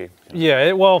 wouldn't it be?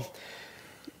 Yeah,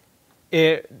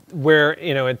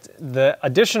 the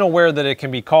additional wear that it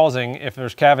can be causing if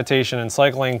there's cavitation and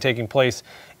cycling taking place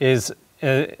is,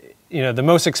 the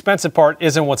most expensive part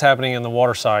isn't what's happening in the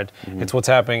water side. It's what's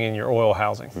happening in your oil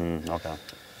housing. Okay.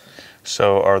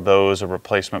 So are those a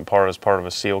replacement part as part of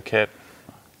a seal kit?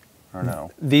 Or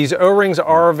no? These O-rings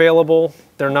are available.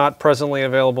 They're not presently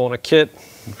available in a kit.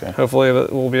 Okay. Hopefully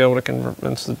we'll be able to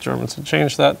convince the Germans to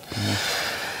change that.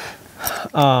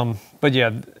 But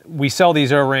yeah, we sell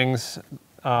these O-rings.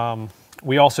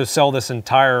 We also sell this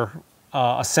entire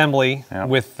assembly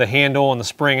with the handle and the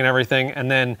spring and everything.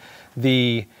 And then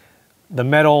the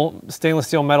stainless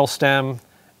steel metal stem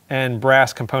and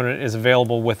brass component is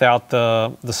available without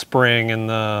the spring and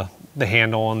the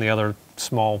handle and the other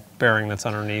small bearing that's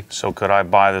underneath. So could I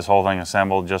buy this whole thing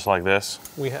assembled just like this?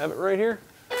 We have it right here.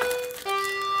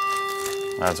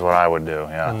 That's what I would do,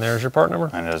 yeah. And there's your part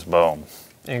number. And just boom.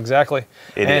 Exactly.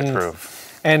 Idiot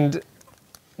proof. And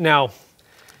now,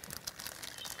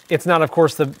 it's not, of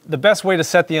course, the best way to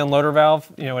set the unloader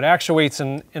valve. It actuates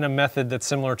in a method that's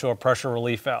similar to a pressure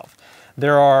relief valve.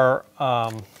 There are,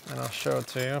 and I'll show it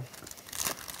to you.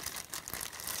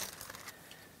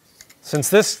 Since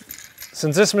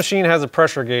this machine has a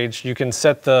pressure gauge, you can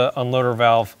set the unloader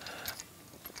valve,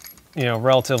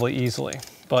 relatively easily.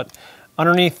 But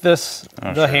underneath this,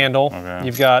 handle,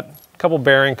 you've got a couple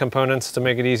bearing components to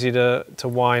make it easy to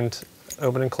wind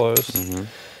open and close.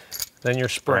 Then your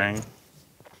spring.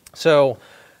 So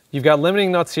you've got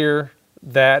limiting nuts here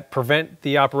that prevent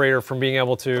the operator from being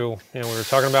able to, we were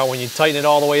talking about when you tighten it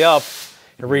all the way up,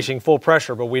 you're reaching full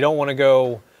pressure, but we don't want to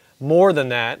go more than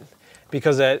that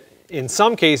because in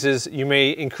some cases, you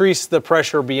may increase the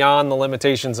pressure beyond the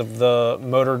limitations of the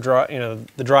motor drive,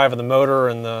 the drive of the motor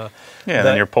and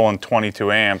then you're pulling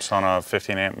 22 amps on a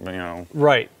 15 amp,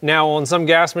 Right. Now, on some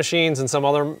gas machines and some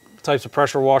other types of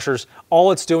pressure washers,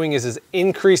 all it's doing is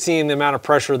increasing the amount of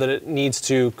pressure that it needs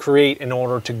to create in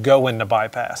order to go into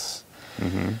bypass.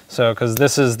 So, because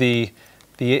this is the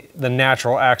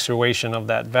natural actuation of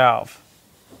that valve.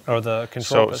 or the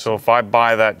control piston. So if I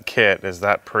buy that kit, is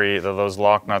that are those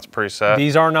lock nuts preset?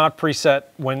 These are not preset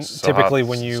when typically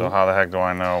when you. So how the heck do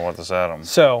I know what to set them?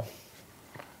 So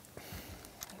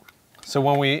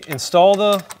when we install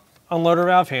the unloader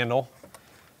valve handle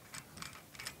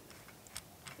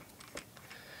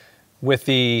with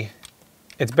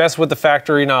it's best with the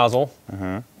factory nozzle,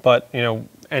 but you know,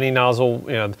 any nozzle,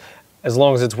 you know, as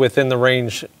long as it's within the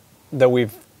range that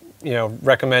we've, you know,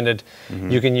 recommended,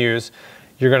 you can use.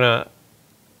 You're gonna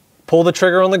pull the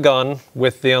trigger on the gun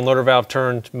with the unloader valve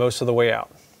turned most of the way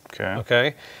out. Okay.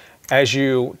 Okay. As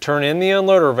you turn in the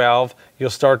unloader valve, you'll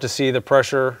start to see the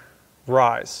pressure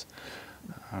rise.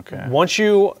 Okay.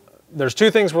 There's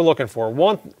two things we're looking for.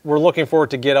 One, we're looking for it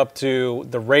to get up to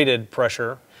the rated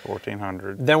pressure.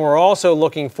 1400. Then we're also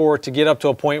looking for it to get up to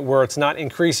a point where it's not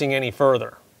increasing any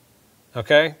further.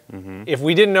 Okay? If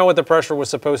we didn't know what the pressure was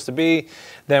supposed to be,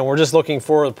 then we're just looking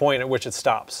for the point at which it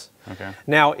stops. Okay.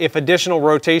 Now, if additional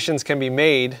rotations can be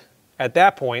made at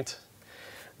that point,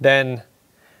 then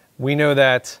we know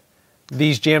that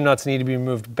these jam nuts need to be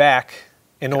moved back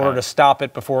in order to stop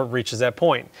it before it reaches that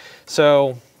point.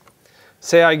 So,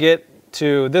 say I get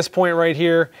to this point right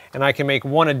here, and I can make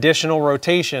one additional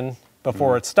rotation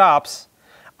before it stops.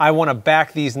 I want to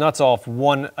back these nuts off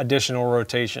one additional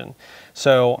rotation.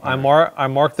 So I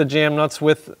mark the jam nuts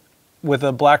with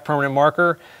a black permanent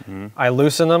marker. I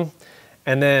loosen them,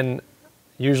 and then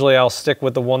usually I'll stick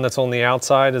with the one that's on the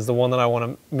outside as the one that I want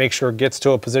to make sure gets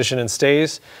to a position and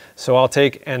stays. So I'll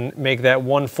take and make that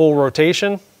one full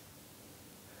rotation.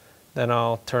 Then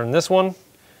I'll turn this one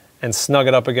and snug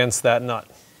it up against that nut.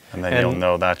 And then you'll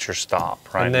know that's your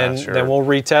stop, right? And then we'll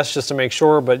retest just to make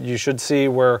sure, but you should see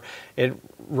where it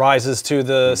rises to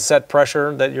the set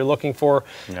pressure that you're looking for,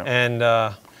 and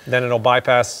then it'll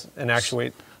bypass and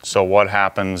actuate. So what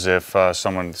happens if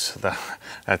someone's,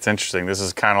 that's interesting. This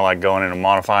is kind of like going in and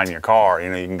modifying your car. You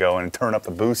know, you can go in and turn up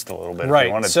the boost a little bit if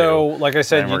you wanted to. So like I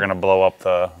said, we're going to blow up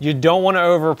the... You don't want to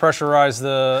over pressurize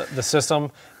the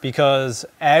system, because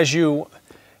as you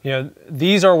know,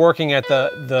 these are working at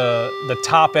the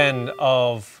top end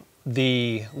of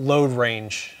the load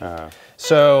range.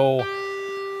 So,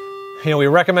 you know, we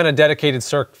recommend a dedicated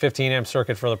 15 amp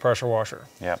circuit for the pressure washer.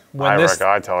 Yeah,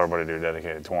 I tell everybody to do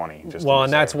dedicated 20. Well,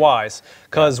 and that's wise,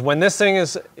 because when this thing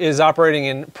is operating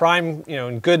in prime, you know,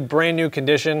 in good brand new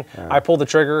condition, I pull the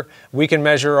trigger, we can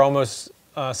measure almost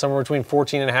somewhere between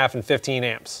 14.5 and 15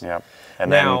 amps. Yep. And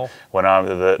now,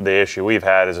 then the issue we've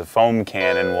had is a foam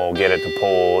cannon will get it to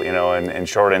pull, you know, in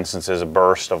short instances, a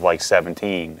burst of like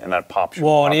 17, and that pops.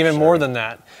 Well, and even more than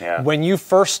that. Yeah. When you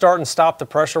first start and stop the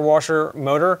pressure washer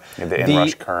motor, the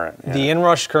inrush current. The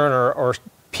inrush current or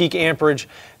peak amperage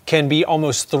can be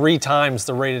almost 3 times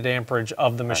the rated amperage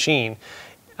of the machine.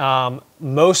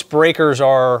 Most breakers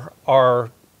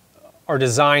are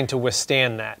designed to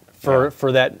withstand that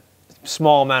for that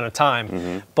small amount of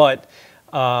time, but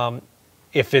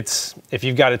if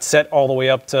you've got it set all the way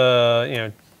up to, you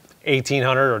know,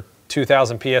 1800 or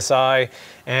 2000 psi,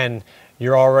 and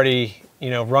you're already, you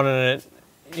know, running it,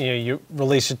 you know, you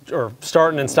release it or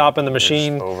starting and stopping the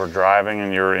machine, you're overdriving,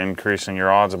 and you're increasing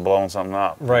your odds of blowing something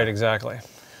up. Right, exactly.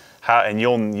 And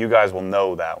you guys will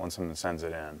know that when someone sends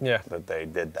it in, that they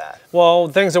did that. Well,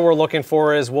 things that we're looking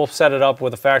for is we'll set it up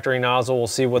with a factory nozzle. We'll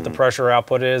see what the pressure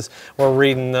output is. We're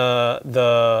reading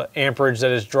the amperage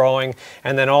that is drawing,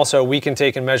 and then also we can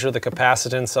take and measure the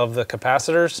capacitance of the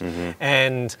capacitors.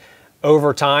 And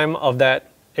over time of that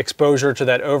exposure to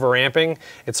that overamping,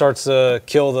 it starts to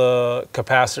kill the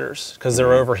capacitors because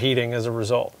they're overheating as a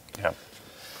result. Yep.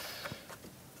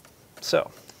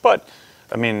 So, but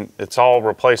I mean, it's all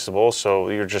replaceable, so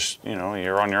you're just, you know,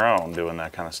 you're on your own doing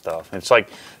that kind of stuff. It's like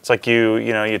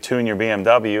you tune your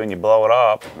BMW and you blow it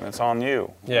up, and it's on you.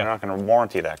 Yeah. You're not going to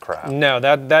warranty that crap. No,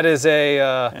 that is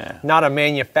not a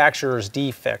manufacturer's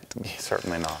defect.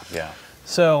 Certainly not. Yeah.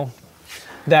 So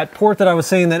that port that I was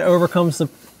saying that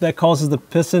causes the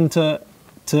piston to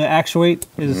actuate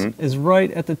is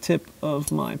right at the tip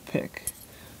of my pick.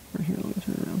 Right here, let me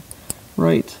turn it around.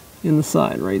 Right in the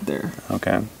side, right there.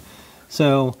 Okay.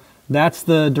 So that's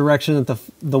the direction that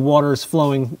the water is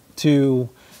flowing to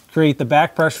create the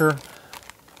back pressure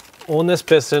on this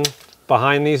piston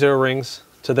behind these O-rings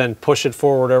to then push it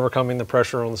forward, overcoming the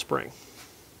pressure on the spring.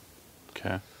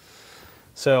 Okay.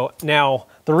 So now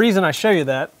the reason I show you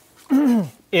that,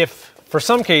 if for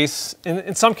some case,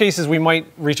 in some cases we might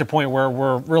reach a point where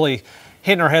we're really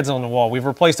hitting our heads on the wall. We've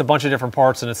replaced a bunch of different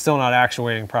parts and it's still not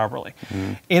actuating properly.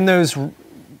 In those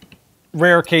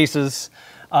rare cases,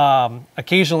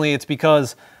 occasionally it's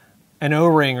because an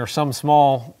O-ring or some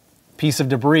small piece of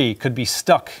debris could be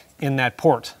stuck in that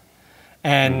port.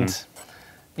 And,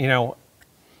 you know,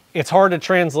 it's hard to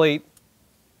translate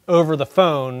over the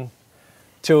phone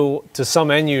to some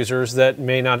end users that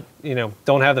may not,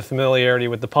 don't have the familiarity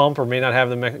with the pump or may not have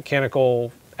the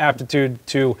mechanical aptitude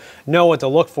to know what to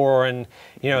look for. And,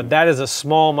 that is a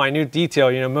small, minute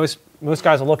detail. Most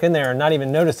guys will look in there and not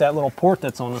even notice that little port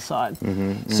that's on the side.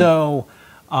 So,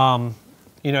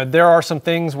 there are some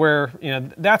things where,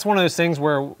 that's one of those things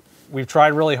where we've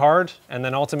tried really hard and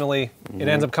then ultimately it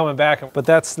ends up coming back. But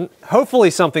that's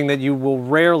hopefully something that you will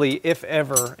rarely, if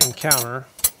ever, encounter.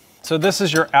 So this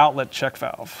is your outlet check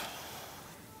valve.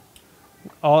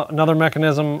 Another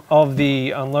mechanism of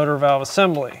the unloader valve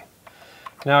assembly.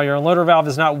 Now your unloader valve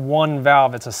is not one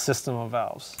valve, it's a system of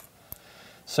valves.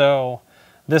 So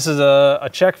this is a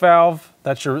check valve,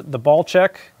 that's the ball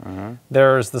check.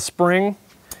 There's the spring,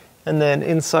 and then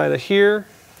inside of here,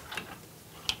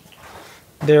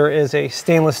 there is a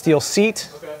stainless steel seat.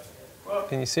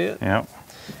 Can you see it? Yep.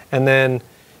 And then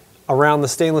around the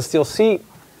stainless steel seat,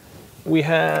 we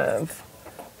have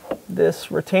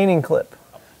this retaining clip.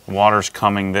 Water's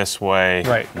coming this way,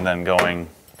 right, and then going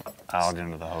out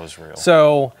into the hose reel.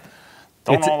 So,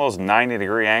 don't all those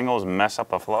 90-degree angles mess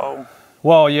up a flow?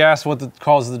 Well, you asked what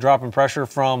causes the drop in pressure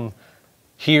from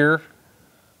here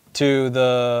to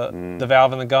the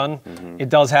valve in the gun. It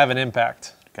does have an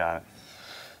impact. Got it.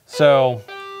 So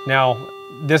now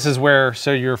this is where,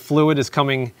 so your fluid is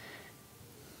coming,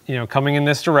 coming in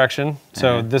this direction.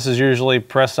 So this is usually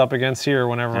pressed up against here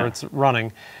whenever it's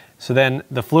running. So then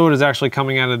the fluid is actually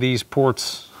coming out of these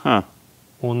ports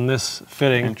on this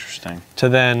fitting. Interesting. To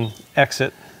then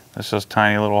exit. It's those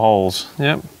tiny little holes.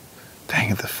 Yep.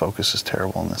 Dang it, the focus is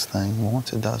terrible on this thing.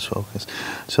 Once it does focus.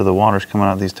 So the water's coming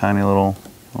out these tiny little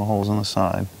holes on the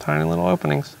side. Tiny little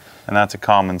openings. And that's a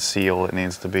common seal it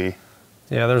needs to be.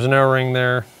 Yeah, there's an O-ring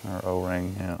there. Or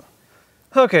O-ring, yeah.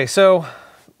 Okay, so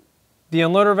the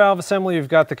unloader valve assembly, we've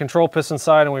got the control piston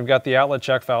side and we've got the outlet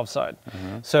check valve side.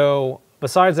 So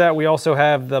besides that, we also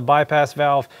have the bypass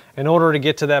valve. In order to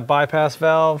get to that bypass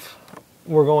valve,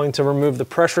 we're going to remove the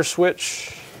pressure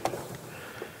switch.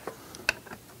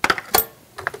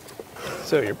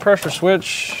 So your pressure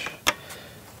switch,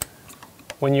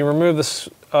 when you remove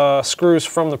the screws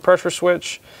from the pressure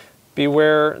switch,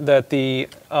 beware that the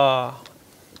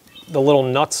little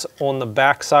nuts on the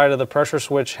back side of the pressure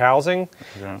switch housing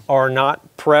are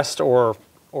not pressed or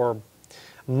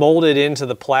molded into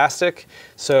the plastic,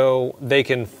 so they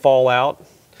can fall out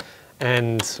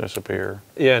and disappear.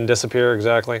 Yeah, and disappear,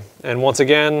 exactly. And once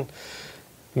again,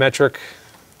 metric.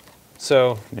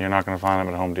 So you're not going to find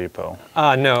them at Home Depot.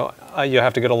 No, you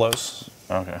have to go to Lowe's.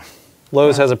 Okay.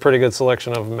 Lowe's has a pretty good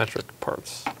selection of metric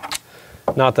parts.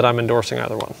 Not that I'm endorsing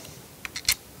either one.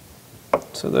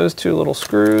 So those two little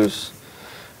screws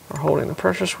are holding the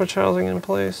pressure switch housing in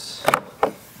place.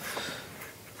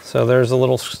 So there's the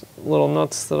little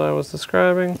nuts that I was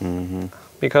describing.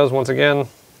 Because once again,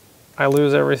 I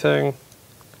lose everything,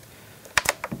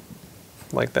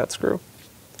 like that screw.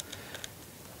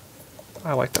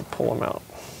 I like to pull them out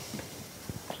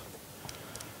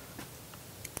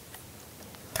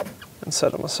and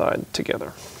set them aside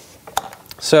together.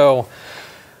 So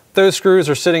those screws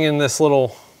are sitting in this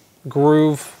little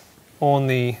groove on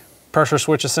the pressure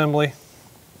switch assembly,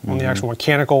 on the actual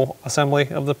mechanical assembly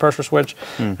of the pressure switch.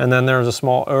 And then there's a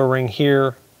small O-ring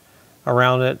here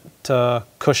around it to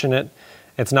cushion it.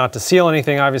 It's not to seal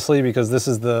anything, obviously, because this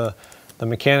is the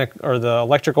mechanic or the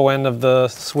electrical end of the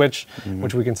switch,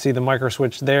 which we can see the micro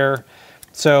switch there.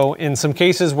 So in some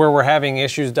cases where we're having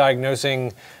issues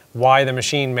diagnosing why the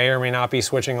machine may or may not be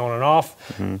switching on and off,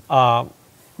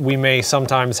 we may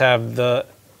sometimes have the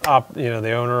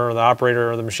owner or the operator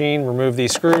of the machine remove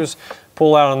these screws,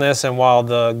 pull out on this, and while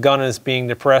the gun is being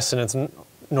depressed in its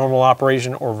normal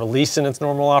operation or released in its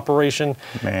normal operation,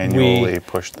 manually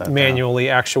push that manually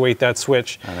actuate that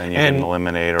switch. And then you can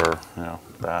eliminate or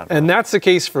that. And that's the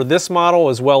case for this model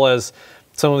as well as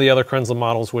some of the other Kranzle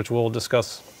models, which we'll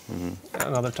discuss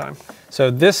another time. So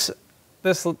this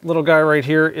little guy right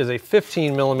here is a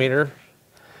 15 millimeter.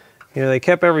 They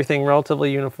kept everything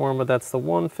relatively uniform, but that's the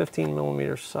one 15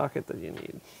 millimeter socket that you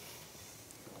need.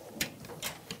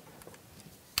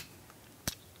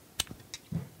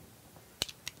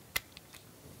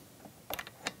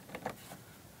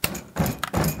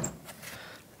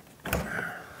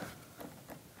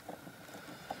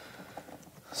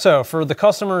 So for the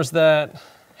customers that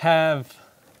have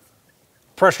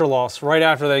pressure loss right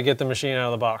after they get the machine out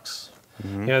of the box,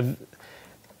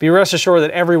 be rest assured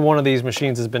that every one of these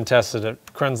machines has been tested at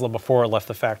Kranzle before it left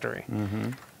the factory.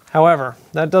 However,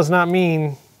 that does not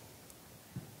mean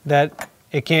that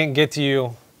it can't get to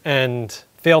you and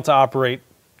fail to operate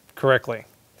correctly.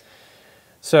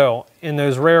 So in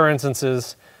those rare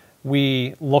instances,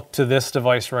 we look to this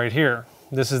device right here.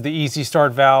 This is the easy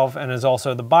start valve and is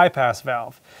also the bypass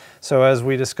valve. So as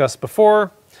we discussed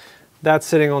before, that's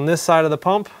sitting on this side of the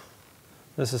pump.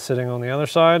 This is sitting on the other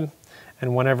side.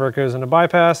 And whenever it goes into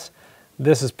bypass,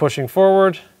 this is pushing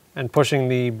forward and pushing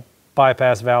the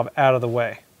bypass valve out of the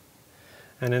way.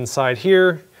 And inside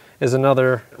here is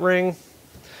another ring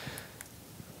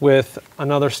with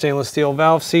another stainless steel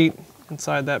valve seat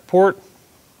inside that port.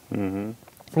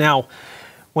 Now,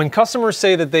 when customers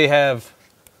say that they have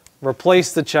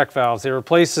replaced the check valves, they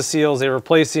replaced the seals, they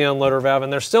replaced the unloader valve,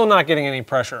 and they're still not getting any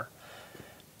pressure,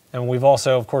 and we've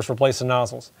also, of course, replaced the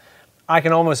nozzles, I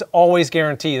can almost always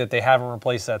guarantee that they haven't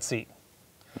replaced that seat.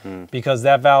 Because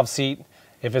that valve seat,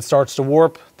 if it starts to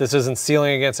warp, this isn't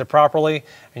sealing against it properly,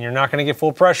 and you're not going to get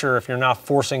full pressure if you're not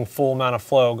forcing full amount of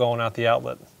flow going out the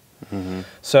outlet.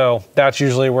 So that's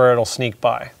usually where it'll sneak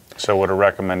by. So what a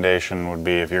recommendation would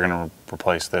be if you're going to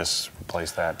replace this,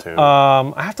 replace that too?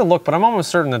 I have to look, but I'm almost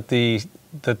certain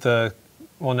that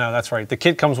well, no, that's right. The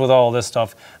kit comes with all this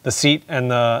stuff. The seat and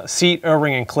the seat,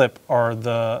 O-ring, and clip are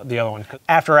the other one.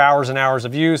 After hours and hours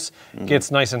of use, it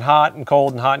gets nice and hot and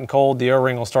cold and hot and cold. The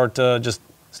O-ring will start to just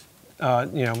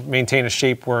maintain a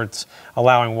shape where it's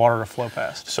allowing water to flow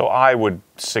past. So I would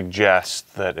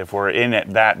suggest that if we're in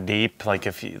it that deep, like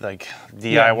if you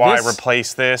DIY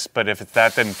replace this, but if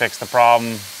that didn't fix the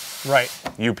problem, right,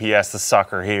 UPS the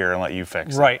sucker here and let you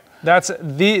fix it. Right. That's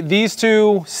these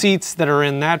two seats that are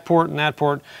in that port and that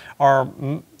port are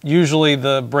usually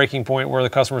the breaking point where the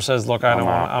customer says, "Look,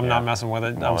 I'm not messing with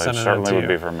it. Well, I'm sending it to you." certainly would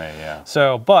be for me, yeah.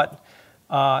 So, but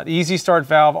the Easy Start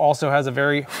valve also has a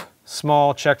very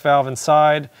small check valve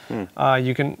inside.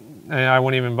 You can, I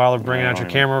wouldn't even bother bringing out your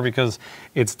camera because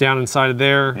it's down inside of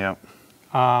there.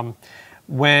 Yep.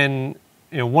 When,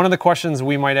 one of the questions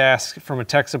we might ask from a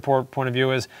tech support point of view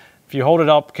is, if you hold it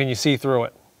up, can you see through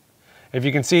it? If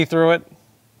you can see through it,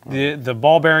 the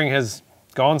ball bearing has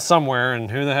gone somewhere and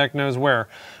who the heck knows where.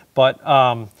 But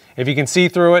if you can see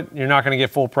through it, you're not going to get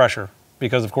full pressure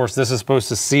because, of course, this is supposed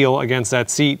to seal against that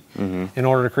seat in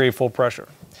order to create full pressure.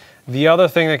 The other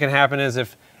thing that can happen is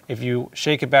if you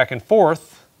shake it back and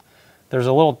forth, there's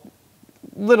a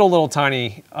little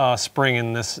tiny spring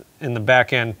in the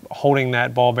back end holding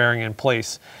that ball bearing in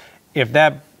place. If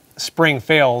that spring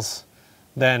fails,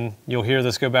 then you'll hear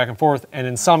this go back and forth, and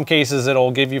in some cases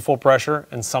it'll give you full pressure,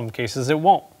 in some cases it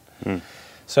won't.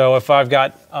 So if I've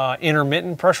got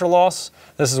intermittent pressure loss,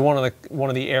 this is one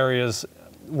of the areas,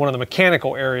 one of the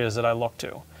mechanical areas that I look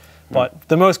to. But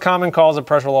the most common cause of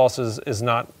pressure loss is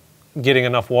not getting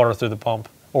enough water through the pump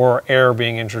or air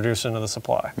being introduced into the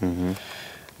supply,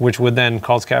 which would then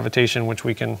cause cavitation, which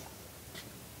we can,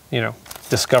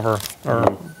 discover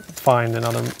or find in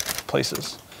other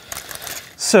places.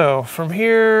 So from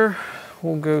here,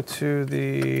 we'll go to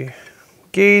the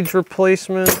gauge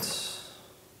replacement.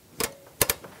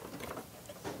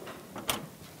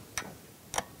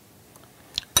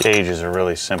 Gauge is a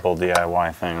really simple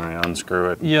DIY thing. Right?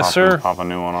 Unscrew it. Yes, sir. Pop a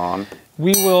new one on.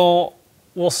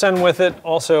 We'll send with it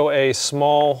also a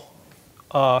small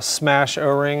smash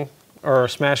O-ring or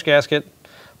smash gasket,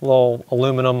 a little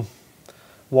aluminum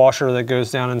washer that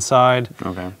goes down inside.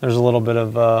 Okay. There's a little bit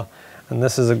of, and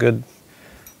this is a good.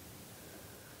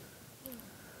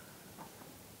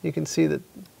 You can see that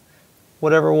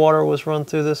whatever water was run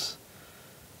through this,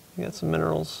 you got some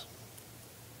minerals,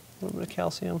 a little bit of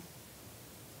calcium.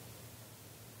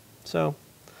 So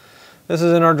this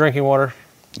is in our drinking water.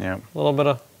 Yeah. A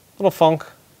little funk.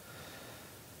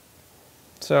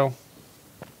 So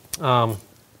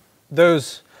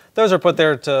those are put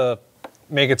there to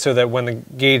make it so that when the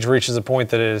gauge reaches a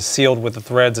point that it is sealed with the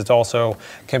threads, it also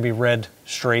can be read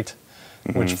straight,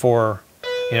 which for,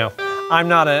 I'm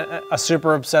not a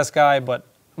super obsessed guy, but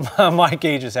my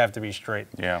gauges have to be straight.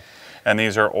 Yeah. And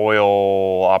these are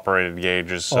oil operated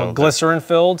gauges. So glycerin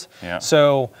filled. Yeah.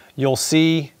 So you'll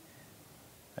see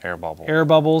air bubble. Air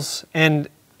bubbles. And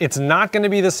it's not going to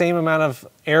be the same amount of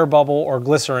air bubble or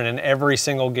glycerin in every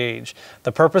single gauge.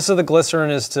 The purpose of the glycerin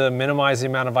is to minimize the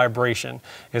amount of vibration.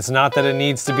 It's not that it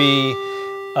needs to be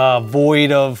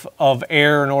void of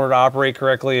air in order to operate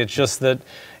correctly. It's just that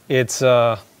it's,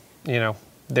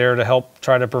 there to help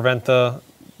try to prevent the,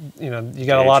 you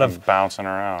got a lot of bouncing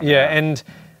around. Yeah, and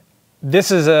this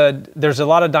is there's a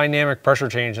lot of dynamic pressure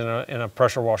change in a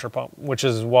pressure washer pump, which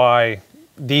is why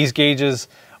these gauges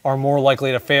are more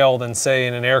likely to fail than, say,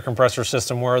 in an air compressor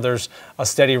system where there's a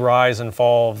steady rise and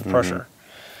fall of pressure.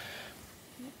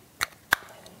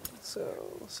 So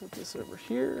I'll set this over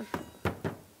here.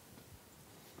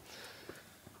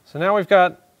 So now we've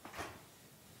got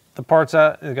the parts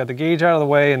out, we've got the gauge out of the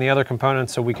way and the other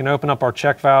components, so we can open up our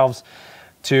check valves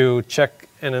to check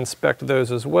and inspect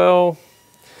those as well.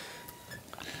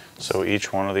 So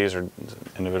each one of these are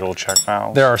individual check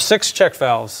valves? There are 6 check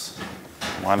valves.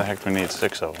 Why the heck do we need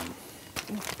 6 of them?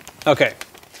 Okay,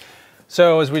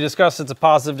 so as we discussed, it's a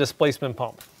positive displacement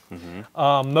pump.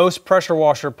 Most pressure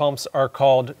washer pumps are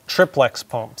called triplex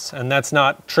pumps, and that's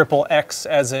not triple X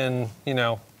as in, you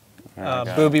know,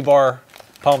 booby bar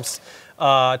pumps.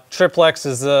 Triplex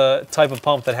is the type of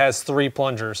pump that has 3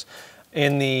 plungers.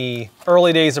 In the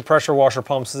early days of pressure washer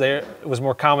pumps, it was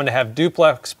more common to have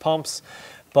duplex pumps,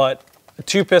 but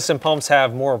 2-piston pumps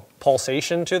have more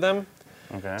pulsation to them.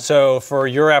 Okay. So for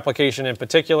your application in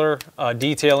particular,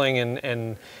 detailing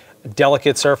and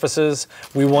delicate surfaces,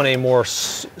 we want a more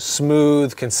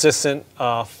smooth, consistent,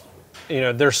 you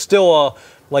know, there's still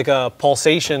like a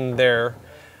pulsation there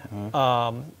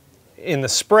in the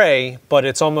spray, but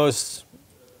it's almost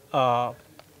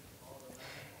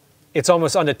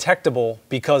undetectable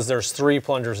because there's 3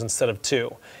 plungers instead of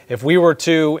 2. If we were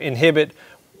to inhibit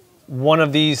one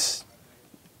of these,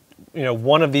 you know,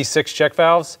 one of these 6 check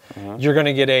valves, you're going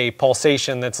to get a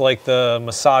pulsation that's like the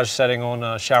massage setting on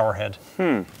a shower head.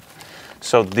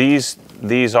 So these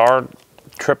are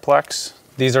triplex?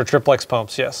 These are triplex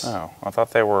pumps, yes. Oh, I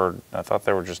thought they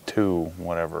were just 2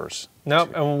 whatevers.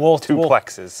 Nope, and we'll 2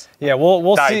 plexes. Yeah,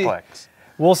 we'll see. Diplex.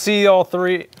 We'll see all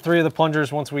three of the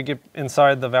plungers once we get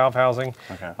inside the valve housing.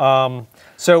 Okay.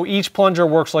 So each plunger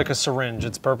works like a syringe.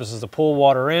 Its purpose is to pull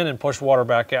water in and push water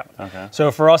back out. Okay.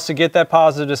 So for us to get that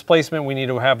positive displacement, we need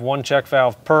to have 1 check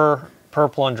valve per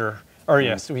plunger. Or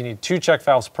yes, we need 2 check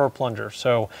valves per plunger.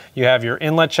 So you have your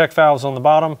inlet check valves on the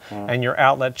bottom and your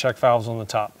outlet check valves on the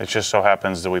top. It just so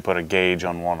happens that we put a gauge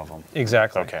on one of them.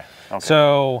 Exactly. Okay. Okay.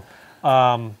 So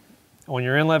on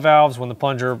your inlet valves, when the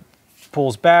plunger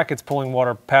pulls back, it's pulling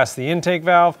water past the intake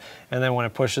valve, and then when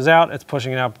it pushes out, it's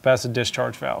pushing it out past the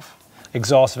discharge valve,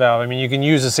 exhaust valve. I mean, you can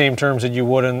use the same terms that you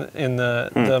would in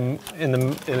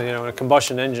a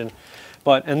combustion engine,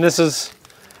 and this is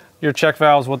your check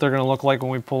valves, what they're going to look like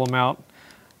when we pull them out.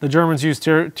 The Germans use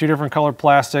 2 different colored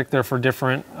plastic. They're for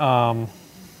different. I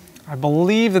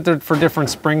believe that they're for different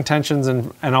spring tensions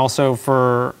and also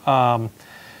for. I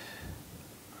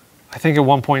think at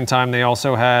one point in time they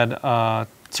also had.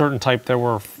 Certain type that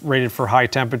were rated for high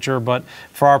temperature, but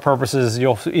for our purposes,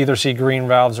 you'll either see green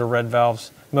valves or red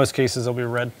valves. Most cases, they'll be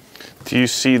red. Do you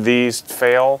see these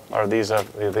fail? Are these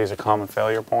a common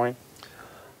failure point?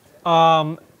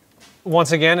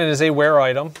 Once again, it is a wear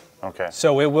item. Okay.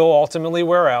 So it will ultimately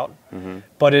wear out,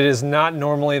 but it is not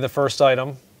normally the first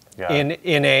item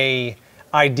in a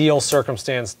ideal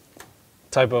circumstance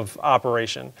type of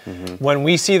operation. When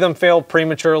we see them fail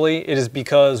prematurely, it is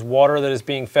because water that is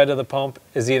being fed to the pump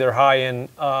is either high in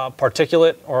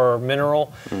particulate or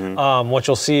mineral. What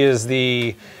you'll see is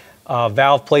the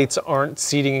valve plates aren't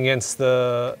seating against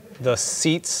the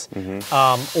seats,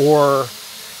 or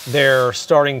they're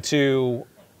starting to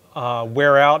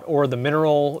wear out, or the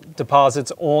mineral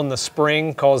deposits on the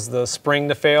spring cause the spring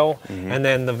to fail, and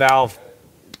then the valve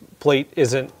plate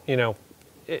isn't,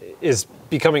 is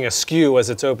becoming askew as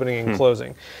it's opening and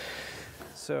closing.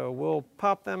 So we'll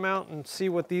pop them out and see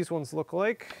what these ones look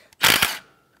like.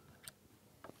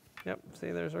 Yep,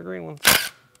 see, there's our green ones.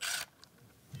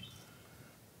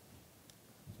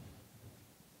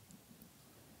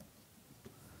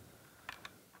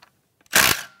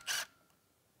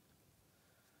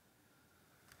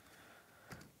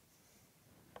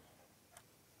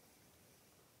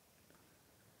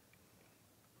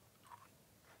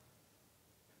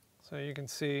 So you can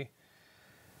see,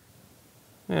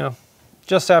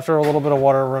 just after a little bit of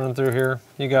water running through here,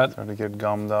 you got... Starting to get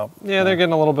gummed up. Yeah, they're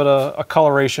getting a little bit of a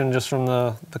coloration just from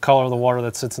the color of the water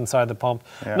that sits inside the pump.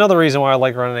 Yeah. Another reason why I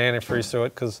like running antifreeze through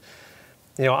it, because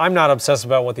I'm not obsessed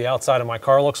about what the outside of my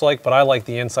car looks like, but I like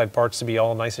the inside parts to be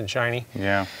all nice and shiny.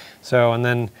 Yeah. So, and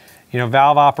then,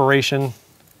 valve operation,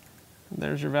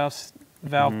 there's your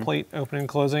valve plate opening and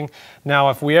closing. Now,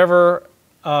 if we ever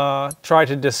try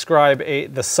to describe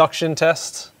the suction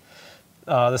test,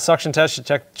 you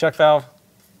check valve,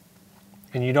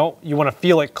 and you want to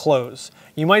feel it close.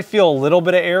 You might feel a little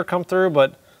bit of air come through,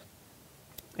 but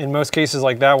in most cases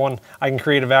like that one, I can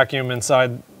create a vacuum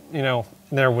inside,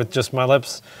 there with just my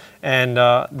lips, and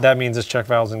that means this check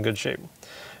valve's in good shape.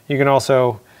 You can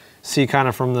also see kind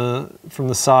of from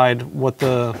the side what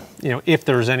if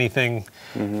there's anything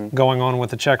going on with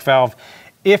the check valve.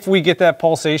 If we get that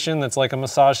pulsation that's like a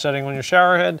massage setting on your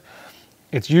shower head,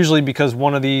 it's usually because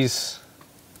one of these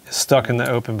is stuck in the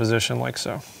open position like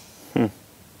so.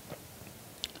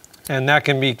 And that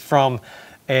can be from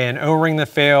an O-ring that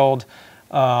failed,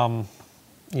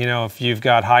 if you've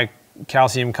got high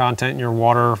calcium content in your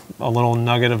water, a little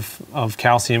nugget of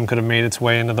calcium could have made its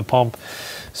way into the pump.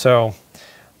 So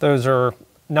those are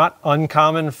not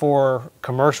uncommon for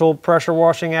commercial pressure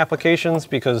washing applications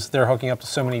because they're hooking up to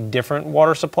so many different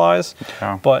water supplies.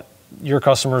 Okay. But your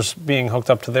customers being hooked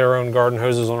up to their own garden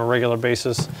hoses on a regular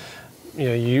basis, you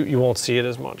know, you won't see it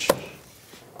as much.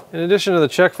 In addition to the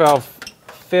check valve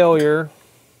failure,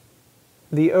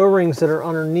 the O-rings that are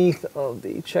underneath of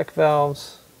the check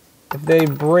valves, if they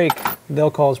break,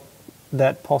 they'll cause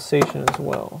that pulsation as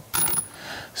well.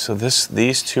 So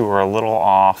these two are a little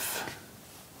off.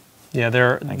 Yeah,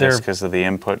 they're because of the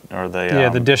input or the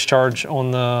the discharge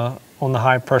on the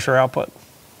high pressure output.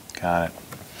 Got it.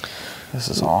 This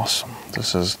is awesome.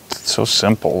 This is so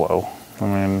simple though. I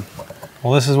mean,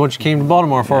 well, this is what you came to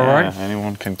Baltimore for, yeah, right?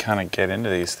 Anyone can kind of get into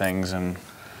these things and.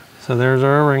 So there's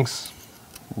our O-rings.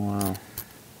 Wow.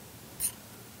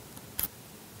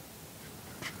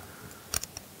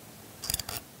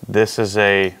 This is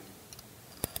a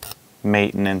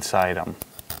maintenance item.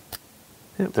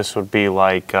 Yep. This would be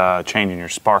like changing your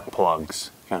spark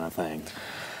plugs kind of thing.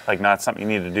 Like not something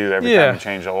you need to do every time you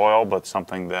change the oil, but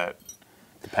something that,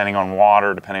 depending on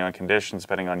water, depending on conditions,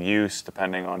 depending on use,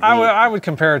 depending on heat. I would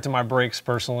compare it to my brakes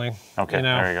personally. Okay, you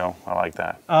know? There you go. I like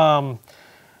that.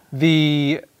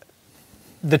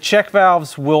 The check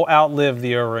valves will outlive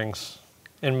the O-rings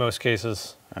in most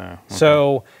cases. Okay.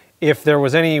 So if there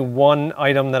was any one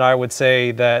item that I would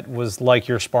say that was like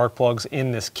your spark plugs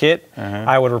in this kit,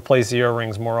 I would replace the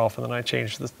O-rings more often than I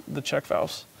change the check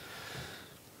valves.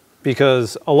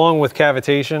 Because along with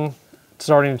cavitation,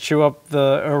 starting to chew up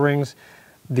the O-rings,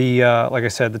 like I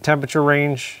said, the temperature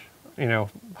range, you know,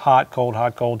 hot,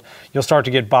 cold, you'll start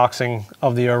to get boxing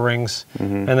of the O-rings,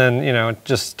 and then, you know, it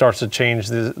just starts to change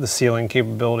the sealing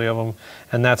capability of them,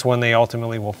 and that's when they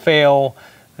ultimately will fail.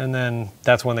 And then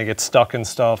that's when they get stuck in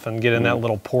stuff and get in that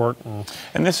little port.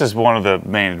 And this is one of the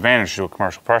main advantages to a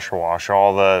commercial pressure washer.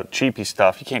 All the cheapy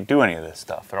stuff, you can't do any of this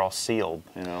stuff. They're all sealed,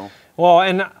 you know. Well,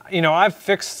 and you know, I've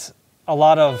fixed a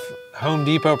lot of Home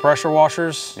Depot pressure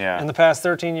washers in the past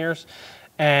 13 years.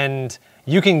 And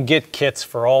you can get kits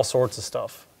for all sorts of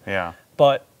stuff. Yeah.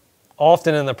 But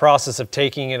often in the process of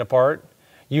taking it apart,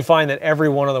 you find that every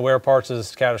one of the wear parts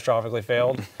is catastrophically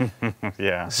failed.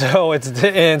 Yeah. So it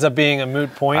ends up being a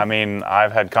moot point. I mean,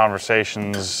 I've had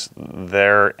conversations,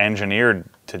 they're engineered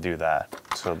to do that,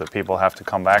 so that people have to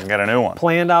come back and get a new one.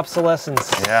 Planned obsolescence.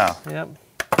 Yeah. Yep.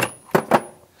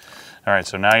 All right,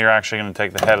 so now you're actually going to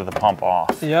take the head of the pump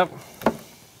off. Yep.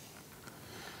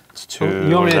 It's two.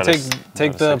 You want me to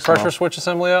take the pressure switch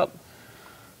assembly out?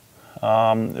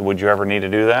 Would you ever need to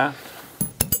do that?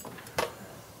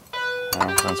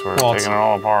 Well, since we're taking it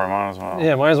all apart, might as well.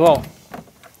 Yeah, might as well.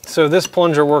 So this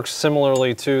plunger works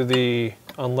similarly to the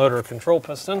unloader control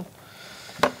piston.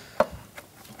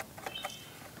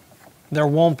 There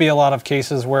won't be a lot of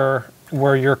cases where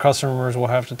your customers will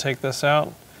have to take this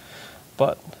out,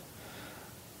 but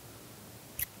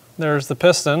there's the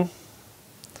piston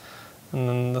and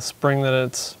then the spring that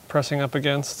it's pressing up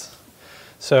against.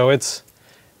 So it's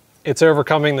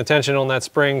overcoming the tension on that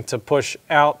spring to push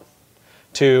out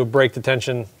to break the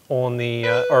tension on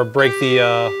the, or break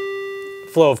the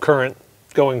flow of current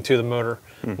going to the motor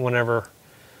whenever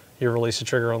you release the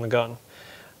trigger on the gun.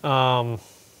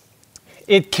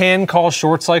 It can cause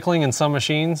short cycling in some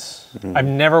machines. I've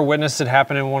never witnessed it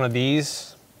happen in one of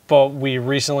these, but we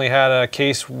recently had a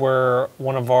case where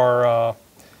one of our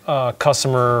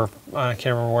customer, I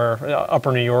can't remember where,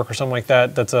 Upper New York or something like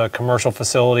that, that's a commercial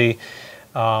facility,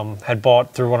 had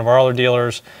bought through one of our other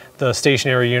dealers the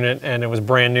stationary unit, and it was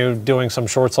brand new, doing some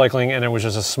short cycling, and it was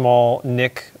just a small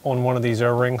nick on one of these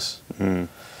O-rings.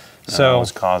 So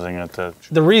was causing it to.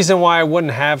 The reason why I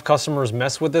wouldn't have customers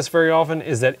mess with this very often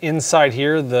is that inside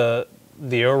here, the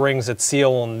O-rings that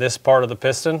seal on this part of the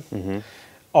piston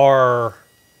are,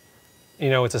 you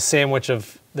know, it's a sandwich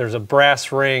of, there's a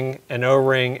brass ring, an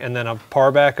O-ring, and then a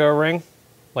par-back O-ring,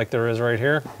 like there is right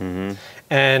here.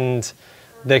 And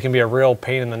they can be a real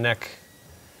pain in the neck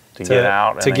to get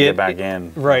out and then get back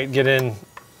in. Right, getting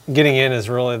in is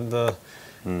really the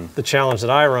challenge that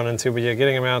I run into, but yeah,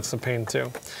 getting them out is a pain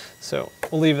too. So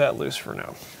we'll leave that loose for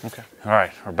now. Okay. All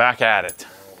right, we're back at it.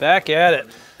 Back at it.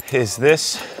 Is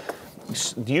this,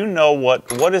 do you know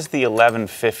what is the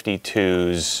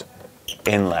 1122's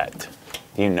inlet?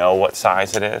 Do you know what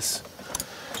size it is?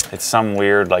 It's some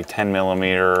weird like 10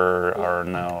 millimeter or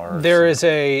no? Or there is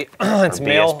a, it's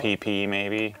male. BSPP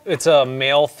maybe? It's a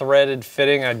male threaded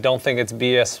fitting. I don't think it's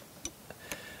BSP.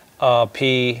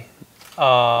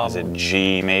 Is it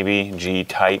G maybe? G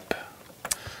type?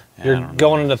 You're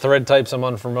going into thread types I'm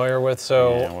unfamiliar with,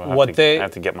 so I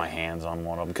have to get my hands on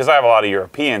one of them because I have a lot of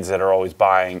Europeans that are always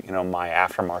buying, my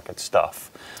aftermarket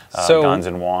stuff, guns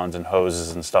and wands and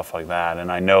hoses and stuff like that.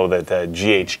 And I know that the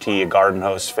GHT, a garden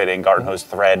hose fitting, garden hose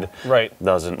thread,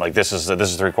 doesn't like this is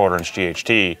 3/4 inch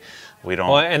GHT. We don't.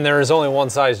 Well, and there is only one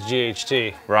size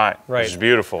GHT. Right. Which is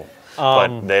beautiful.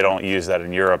 But they don't use that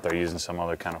in Europe. They're using some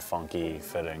other kind of funky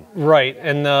fitting. Right,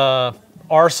 and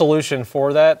our solution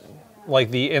for that, like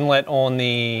the inlet on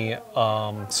the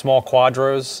small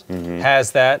quadros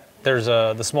has that.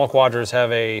 The small quadros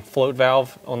have a float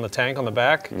valve on the tank on the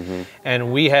back,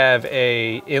 and we have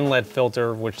a inlet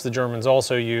filter, which the Germans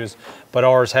also use, but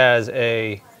ours has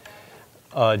a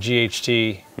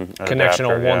GHT connection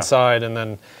on one side,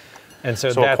 and so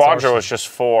a quadro is just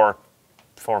four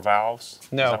valves?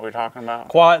 No. Is that what you're talking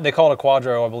about? They call it a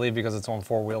quadro, I believe, because it's on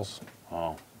 4 wheels.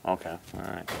 Oh, okay. All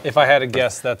right. If I had to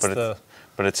guess, that's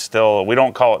But it's still, we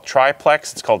don't call it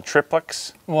triplex, it's called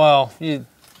triplex? Well,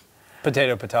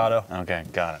 potato. Okay,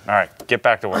 got it. All right, get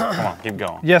back to work. Come on, keep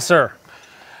going. Yes, sir.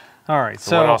 All right,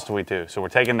 so what else do we do? So we're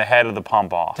taking the head of the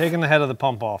pump off. Taking the head of the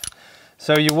pump off.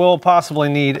 So you will possibly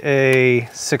need a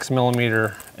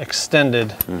 6mm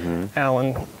extended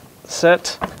Allen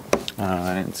set.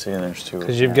 I didn't see there's two.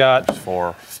 Because you've got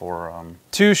four.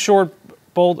 Two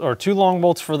two long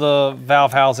bolts for the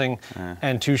valve housing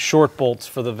and 2 short bolts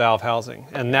for the valve housing,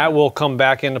 and that will come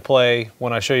back into play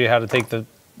when I show you how to take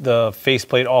the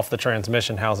faceplate off the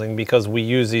transmission housing, because we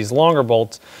use these longer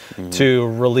bolts to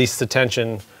release the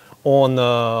tension on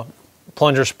the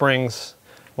plunger springs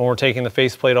when we're taking the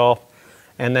faceplate off,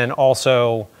 and then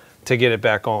also to get it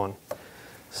back on.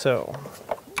 So,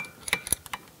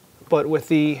 but with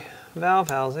the valve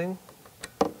housing,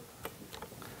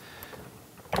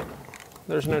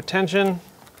 there's no tension.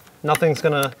 Nothing's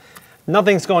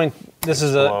going, this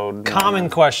is a common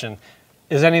question.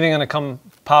 Is anything gonna come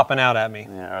popping out at me?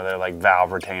 Yeah, are there like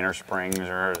valve retainer springs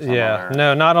or something? Yeah,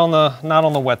 no, not on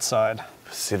the wet side.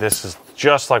 See, this is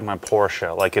just like my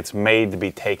Porsche. Like, it's made to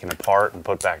be taken apart and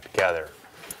put back together.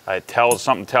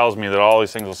 Something tells me that all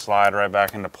these things will slide right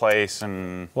back into place.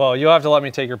 And well, you'll have to let me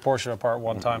take your Porsche apart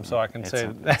one time so I can say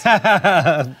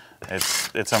that.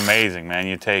 It's amazing, man.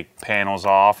 You take panels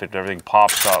off, everything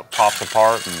pops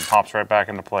apart and pops right back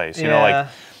into place. You know,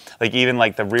 like even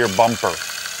like the rear bumper.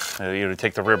 You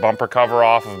take the rear bumper cover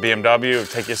off of a BMW, it would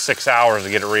take you 6 hours to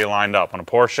get it realigned up. On a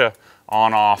Porsche,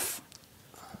 on, off,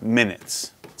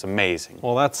 minutes. It's amazing.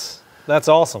 Well, that's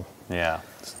awesome. Yeah.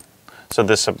 So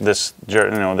this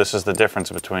is the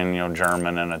difference between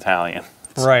German and Italian.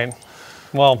 Right.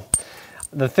 Well,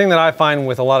 the thing that I find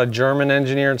with a lot of German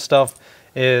engineered stuff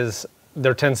is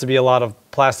there tends to be a lot of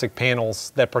plastic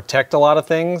panels that protect a lot of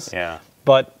things. Yeah.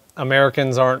 But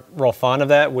Americans aren't real fond of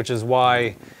that, which is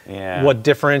why what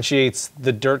differentiates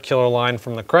the Dirt Killer line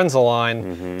from the Kranzle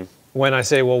line, when I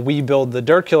say, well, we build the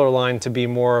Dirt Killer line to be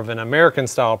more of an American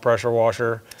style pressure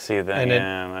washer. See that? And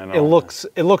I know.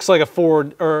 it looks like a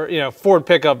Ford Ford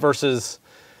pickup versus,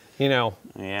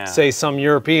 say some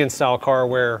European style car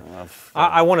where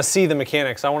I want to see the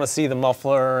mechanics, I want to see the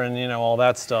muffler and all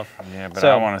that stuff. Yeah, but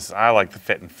I like the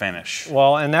fit and finish.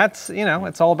 Well, and that's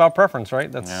it's all about preference, right?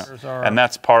 And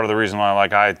that's part of the reason why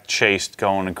I chased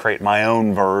going and create my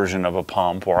own version of a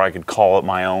pump where I could call it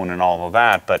my own and all of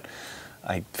that, but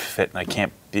I fit and I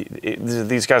can't be,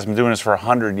 these guys have been doing this for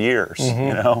 100 years,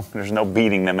 there's no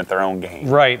beating them at their own game.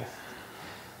 Right.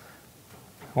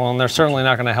 Well, and they're certainly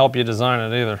not going to help you design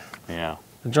it either. Yeah.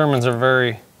 The Germans are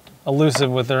very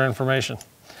elusive with their information.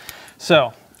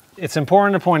 So, it's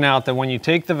important to point out that when you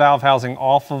take the valve housing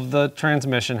off of the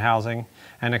transmission housing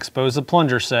and expose the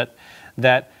plunger set,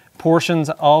 that portions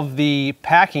of the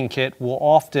packing kit will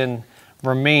often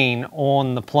remain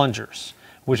on the plungers,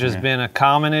 which has been a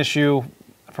common issue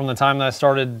from the time that I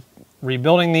started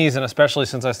rebuilding these, and especially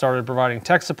since I started providing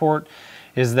tech support,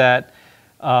 is that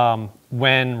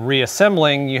when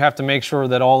reassembling, you have to make sure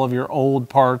that all of your old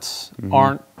parts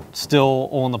aren't still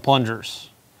on the plungers.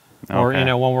 Okay. Or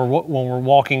when we're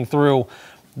walking through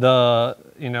the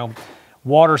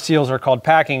water seals are called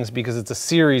packings because it's a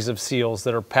series of seals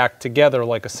that are packed together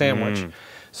like a sandwich.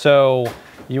 So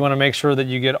you want to make sure that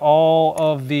you get all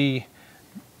of the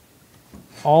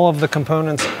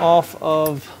components off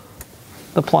of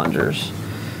the plungers.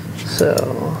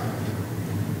 So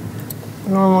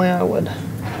normally I would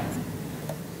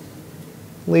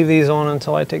leave these on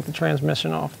until I take the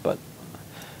transmission off, but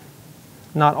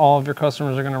not all of your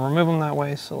customers are going to remove them that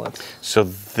way, so let's... So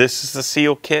this is the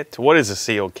seal kit? What is a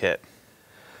seal kit?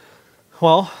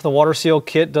 Well, the water seal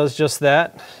kit does just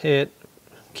that. It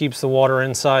keeps the water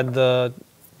inside the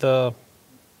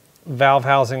valve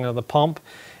housing of the pump.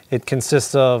 It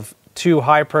consists of a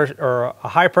high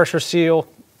pressure seal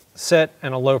set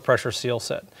and a low pressure seal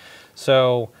set.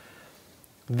 So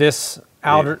this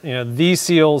outer, these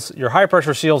seals, your high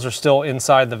pressure seals are still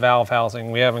inside the valve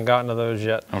housing. We haven't gotten to those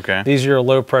yet. Okay. These are your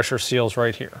low pressure seals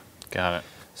right here. Got it.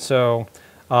 So,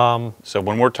 so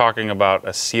when we're talking about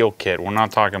a seal kit, we're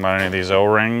not talking about any of these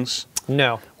O-rings.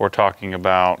 no. We're talking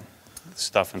about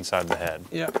stuff inside the head.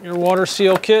 Yeah, your water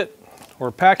seal kit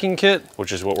or packing kit.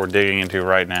 Which is what we're digging into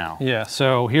right now. Yeah,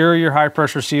 so here are your high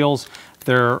pressure seals.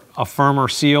 They're a firmer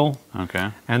seal. Okay.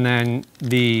 And then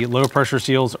the low pressure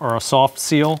seals are a soft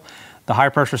seal. The high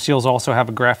pressure seals also have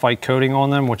a graphite coating on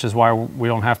them, which is why we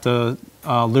don't have to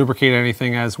lubricate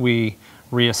anything as we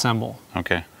reassemble.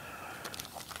 Okay.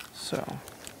 So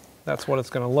that's what it's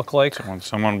going to look like. So when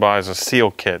someone buys a seal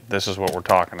kit, this is what we're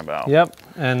talking about. Yep,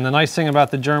 and the nice thing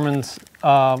about the Germans,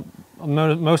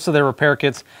 most of their repair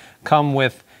kits come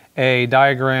with a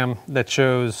diagram that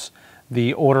shows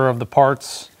the order of the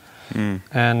parts. And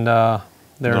there's As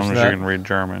long as that. you can read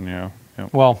German, yeah.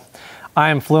 Yep. Well, I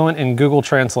am fluent in Google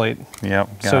Translate.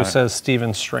 Yep. So says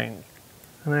Steven Strain.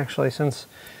 And actually,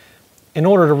 in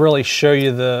order to really show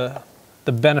you the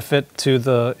benefit to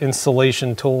the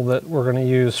installation tool that we're going to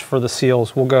use for the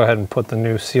seals, we'll go ahead and put the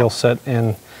new seal set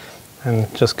in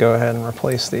and just go ahead and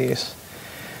replace these.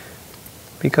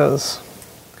 Because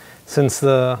since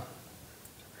we'll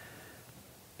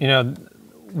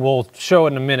show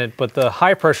it in a minute, but the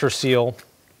high pressure seal,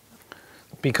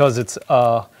 because it's,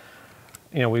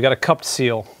 we've got a cupped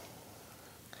seal.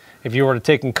 If you were to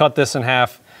take and cut this in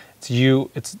half,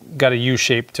 it's got a U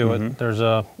shape to it. There's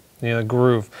a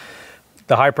groove.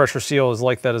 The high pressure seal is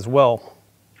like that as well.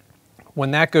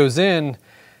 When that goes in,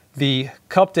 the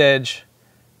cupped edge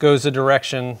goes a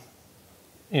direction,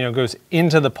 goes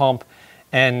into the pump,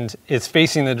 and it's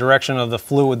facing the direction of the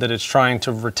fluid that it's trying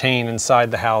to retain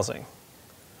inside the housing.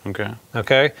 Okay.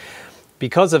 Okay?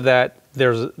 Because of that,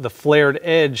 there's the flared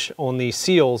edge on these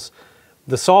seals.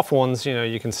 The soft ones,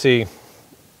 you can see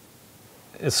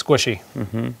is squishy.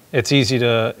 It's easy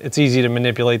to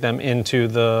manipulate them into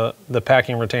the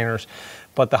packing retainers.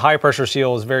 But the high pressure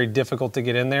seal is very difficult to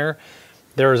get in there.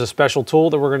 There is a special tool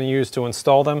that we're going to use to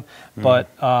install them, but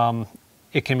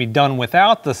it can be done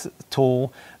without this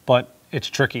tool, but it's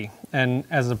tricky. And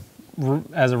as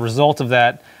a result of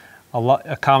that,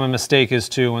 a common mistake is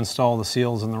to install the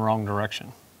seals in the wrong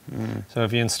direction. So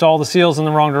if you install the seals in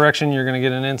the wrong direction, you're going to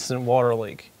get an instant water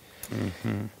leak,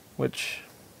 which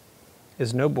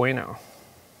is no bueno.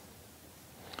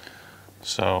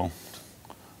 So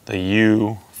the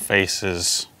U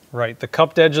faces... Right, the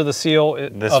cupped edge of the seal,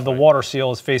 the water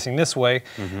seal, is facing this way.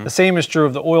 The same is true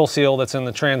of the oil seal that's in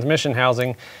the transmission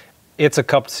housing. It's a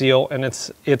cupped seal, and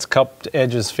its cupped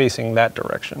edge is facing that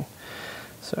direction.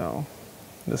 So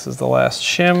this is the last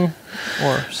shim.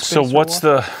 So what's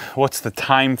the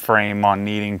time frame on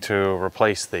needing to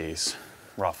replace these,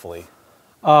 roughly?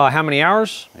 How many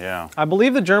hours? Yeah. I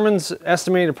believe the Germans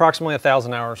estimated approximately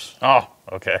 1,000 hours. Oh,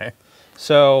 okay.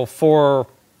 So for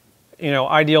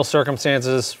ideal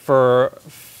circumstances for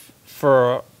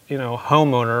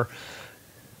homeowner,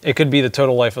 it could be the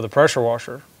total life of the pressure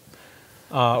washer,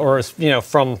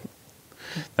 from.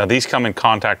 Now these come in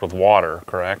contact with water,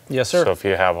 correct? Yes, sir. So if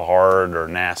you have hard or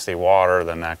nasty water,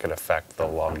 then that could affect the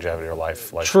longevity or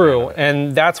life. True,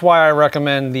 and that's why I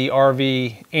recommend the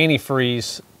RV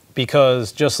antifreeze,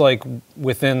 because just like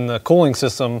within the cooling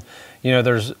system,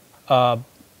 there's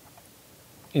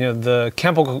the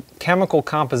chemical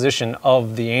composition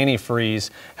of the antifreeze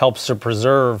helps to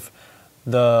preserve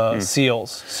the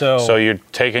seals. So you're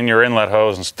taking your inlet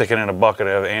hose and sticking in a bucket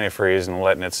of antifreeze and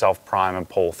letting it self-prime and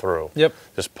pull through. Yep.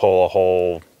 Just pull a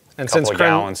whole couple of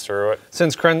gallons through it.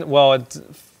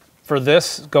 For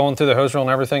this, going through the hose reel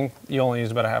and everything, you only use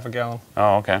about a half a gallon.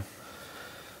 Oh, okay.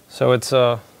 So it's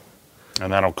and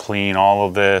that'll clean all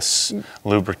of this,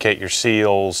 lubricate your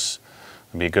seals.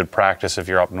 It'd be a good practice if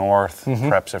you're up north,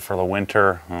 preps it for the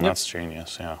winter. Oh, that's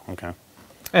genius, yeah, okay.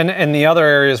 And the other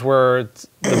areas where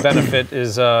the benefit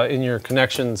is in your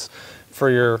connections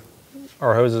for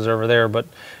our hoses over there, but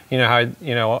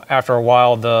after a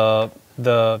while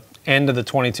the end of the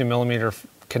 22 millimeter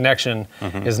connection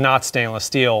is not stainless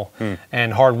steel,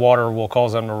 and hard water will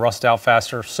cause them to rust out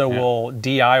faster. So will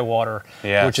DI water,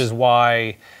 which is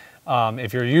why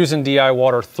if you're using DI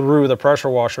water through the pressure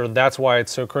washer, that's why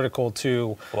it's so critical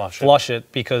to flush it,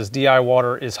 because DI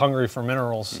water is hungry for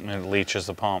minerals. It leaches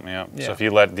the pump, yeah. So if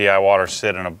you let DI water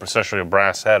sit in especially a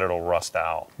brass head, it'll rust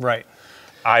out. Right.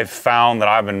 I've found that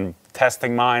I've been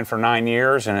testing mine for 9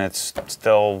 years and it's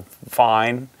still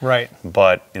fine. Right.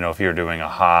 But, if you're doing a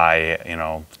high,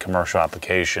 commercial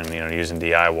application, using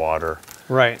DI water,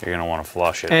 Right. you're going to want to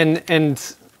flush it.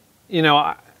 And you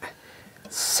know,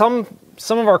 some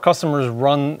of our customers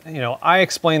run, you know, I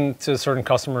explain to certain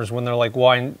customers when they're like,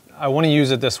 well, I want to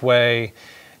use it this way.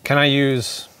 Can I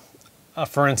use,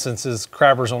 for instance, is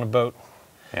crabbers on a boat?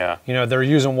 Yeah. You know, they're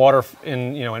using water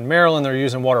in Maryland, they're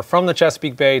using water from the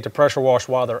Chesapeake Bay to pressure wash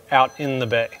while they're out in the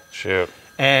bay. Shoot.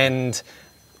 And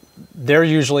they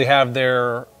usually have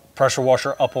their pressure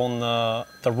washer up on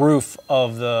the roof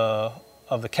of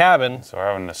the cabin. So we're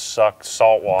having to suck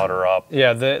salt water up.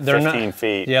 Yeah, they're 15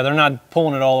 feet. Yeah, they're not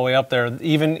pulling it all the way up there.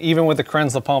 Even with the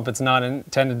Kranzle pump, it's not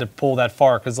intended to pull that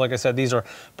far because, like I said, these are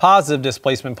positive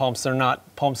displacement pumps. They're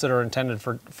not pumps that are intended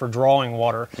for drawing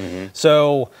water.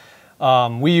 So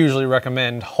we usually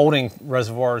recommend holding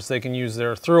reservoirs. They can use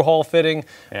their through-hole fitting,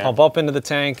 pump up into the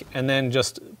tank, and then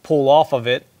just pull off of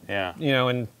it. Yeah. You know,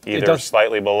 and either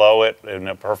slightly below it in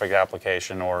a perfect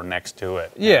application or next to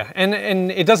it. Yeah,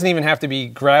 and it doesn't even have to be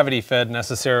gravity fed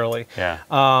necessarily. Yeah.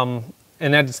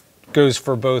 And that goes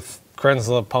for both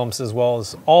Kranzle pumps as well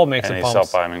as all makes of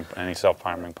pumps. Any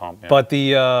self-priming pump. Yeah. But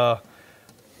the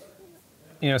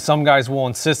you know, some guys will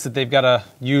insist that they've got to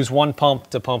use one pump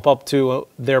to pump up to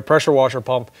their pressure washer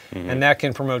pump, and that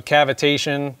can promote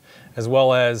cavitation as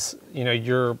well as, you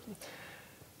know,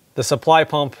 the supply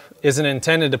pump isn't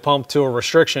intended to pump to a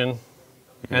restriction,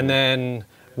 and then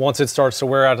once it starts to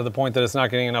wear out to the point that it's not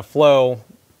getting enough flow,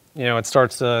 you know, it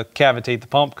starts to cavitate the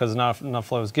pump because not enough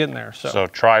flow is getting there. So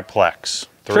triplex.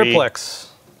 Triplex.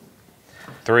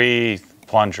 3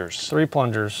 plungers. 3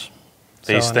 plungers.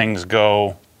 These things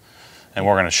go, and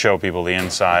we're going to show people the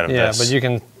inside of this. Yeah, but you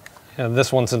can,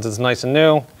 this one, since it's nice and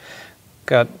new,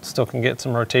 still can get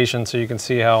some rotation, so you can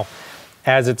see how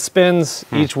as it spins,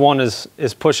 each one is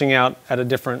pushing out at a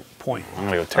different point. I'm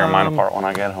going to go tear mine apart when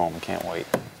I get home. Can't wait.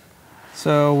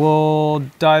 So we'll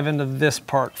dive into this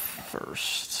part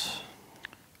first.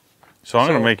 So I'm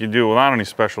going to make you do without any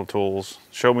special tools.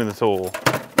 Show me the tool.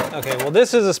 Okay, well,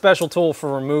 this is a special tool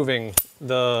for removing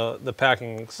the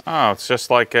packings. Oh, it's just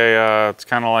like it's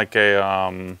kind of like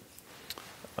a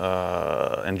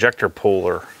injector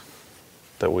puller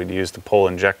that we'd use to pull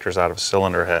injectors out of a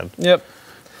cylinder head. Yep.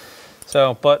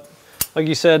 So, but like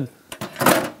you said,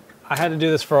 I had to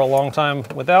do this for a long time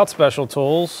without special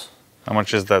tools. How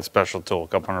much is that special tool? A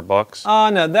couple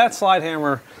 $100? No, that slide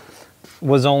hammer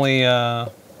was only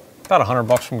about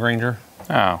 $100 from Grainger.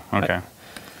 Oh, okay.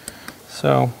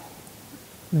 So,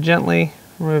 gently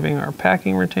removing our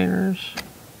packing retainers.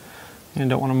 You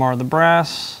don't want to mar the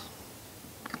brass.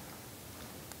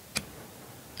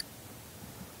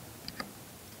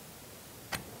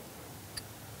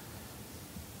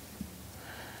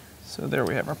 So there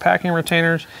we have our packing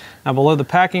retainers. Now below the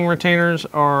packing retainers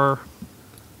are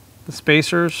the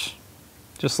spacers,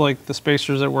 just like the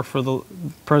spacers that were for the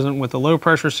present with the low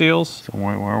pressure seals. So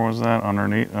where was that?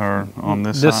 Underneath or on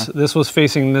this side? This was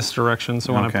facing this direction,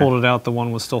 so when I pulled it out, the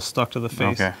one was still stuck to the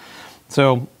face. Okay.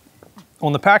 So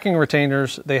on the packing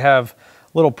retainers, they have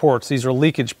little ports. These are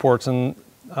leakage ports, and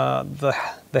the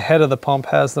head of the pump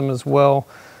has them as well.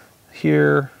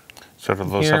 Here. So do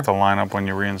those have to line up when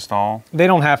you reinstall? They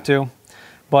don't have to,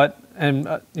 but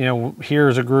you know,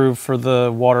 here's a groove for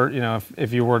the water. You know,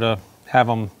 if you were to have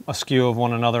them askew of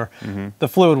one another, the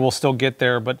fluid will still get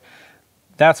there. But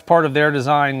that's part of their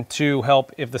design to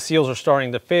help if the seals are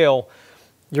starting to fail.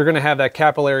 You're going to have that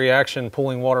capillary action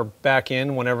pulling water back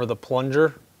in whenever the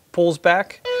plunger pulls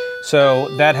back.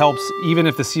 So that helps even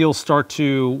if the seals start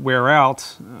to wear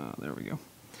out. There we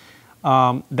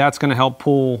go. That's going to help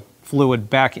pull fluid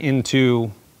back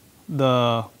into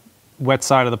the wet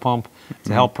side of the pump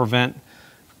to help prevent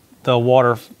the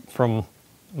water from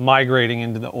migrating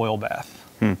into the oil bath.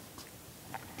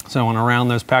 So, and around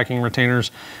those packing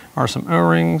retainers are some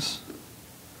O-rings.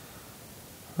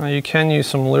 You can use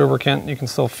some lubricant. You can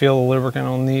still feel the lubricant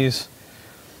on these.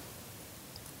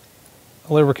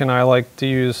 The lubricant I like to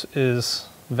use is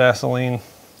Vaseline.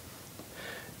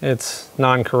 It's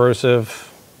non-corrosive,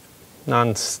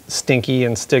 non-stinky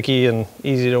and sticky and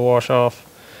easy to wash off.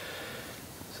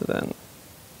 So then,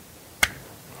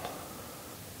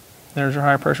 there's your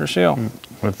high pressure seal.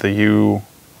 With the U,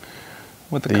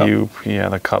 with the cup. Yeah,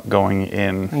 the cup going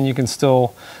in. And you can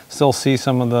still see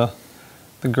some of the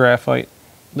graphite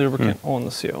lubricant on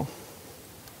the seal.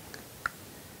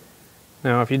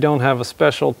 Now, if you don't have a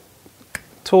special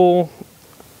tool,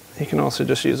 you can also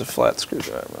just use a flat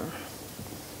screwdriver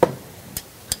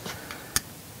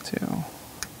to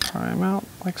pry them out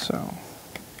like so.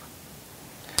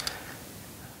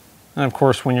 And of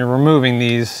course, when you're removing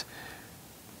these,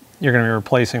 you're going to be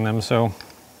replacing them, so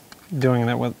doing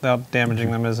that without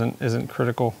damaging them isn't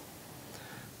critical.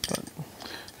 But.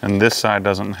 And this side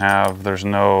doesn't have, there's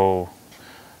no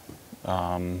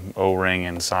O-ring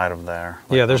inside of there.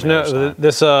 Like yeah, there's no,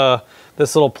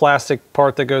 this little plastic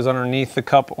part that goes underneath the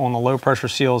cup on the low pressure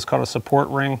seal is called a support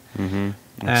ring. Mm-hmm.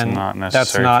 It's And not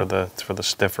necessary for the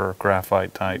stiffer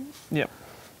graphite type. Yep.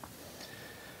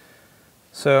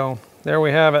 So there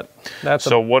we have it. That's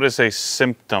so what is a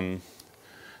symptom?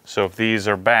 So if these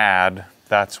are bad,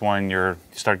 that's when you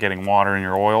start getting water in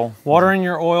your oil? Water in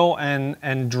your oil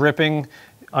and dripping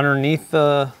underneath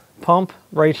the pump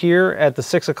right here at the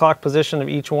 6 o'clock position of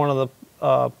each one of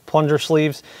the plunger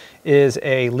sleeves is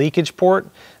a leakage port.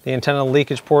 The intent of the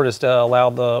leakage port is to allow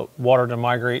the water to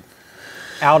migrate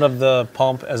out of the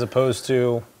pump as opposed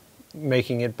to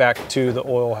making it back to the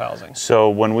oil housing. So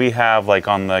when we have, like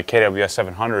on the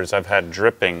KWS 700s, I've had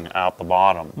dripping out the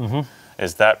bottom. Mm-hmm.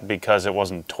 Is that because it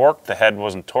wasn't torqued, the head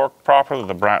wasn't torqued properly,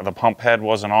 the pump head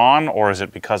wasn't on, or is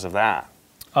it because of that?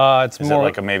 It's is more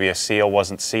it like maybe a seal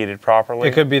wasn't seated properly?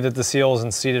 It could be that the seal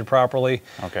isn't seated properly.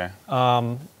 Okay.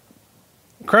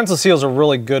 Kranzle seals are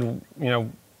really good,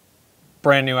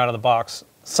 brand new out of the box.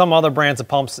 Some other brands of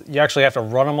pumps, you actually have to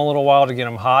run them a little while to get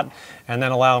them hot and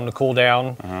then allow them to cool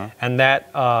down. And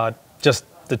that, just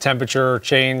the temperature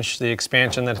change, the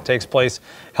expansion that takes place,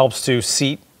 helps to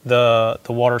seat the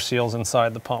water seals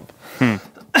inside the pump.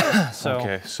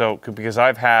 Okay, so because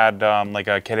I've had like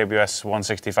a KWS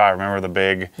 165, remember the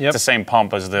big, it's the same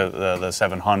pump as the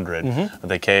 700,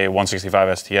 the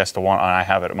K165 STS, the one I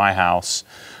have it at my house.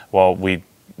 Well, we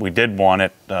did one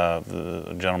at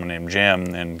the gentleman named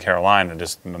Jim in Carolina,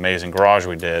 just an amazing garage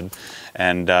we did,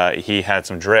 and he had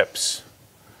some drips.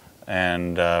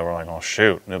 And we're like, oh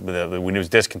shoot, when it was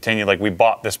discontinued, like we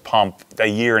bought this pump a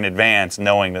year in advance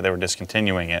knowing that they were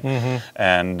discontinuing it.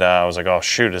 And I was like, oh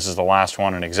shoot, this is the last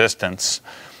one in existence.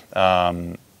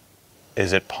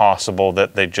 Is it possible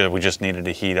that we just needed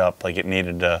to heat up, like it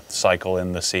needed to cycle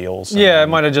in the seals? Yeah, it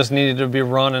might have just needed to be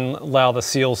run and allow the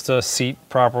seals to seat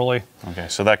properly. Okay,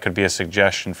 so that could be a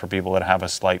suggestion for people that have a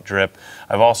slight drip.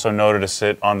 I've also noticed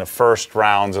it on the first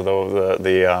rounds of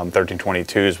the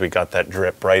 1322s, we got that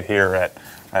drip right here right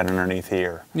underneath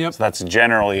here. Yep. So that's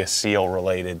generally a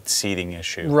seal-related seating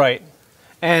issue. Right.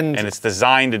 And it's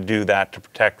designed to do that to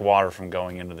protect water from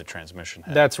going into the transmission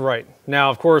head. That's right. Now,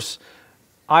 of course,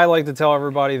 I like to tell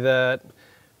everybody that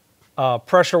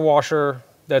pressure washer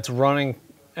that's running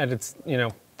at its,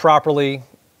 properly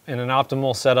in an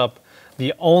optimal setup,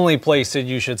 the only place that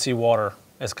you should see water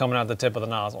is coming out the tip of the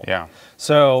nozzle. Yeah.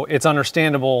 So it's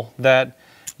understandable that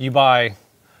you buy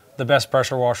the best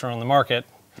pressure washer on the market.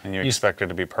 And you expect it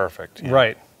to be perfect. Yeah.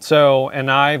 Right. So,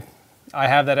 and I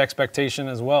have that expectation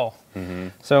as well.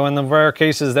 So in the rare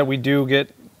cases that we do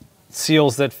get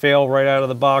seals that fail right out of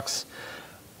the box,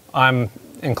 I'm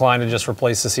inclined to just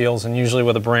replace the seals, and usually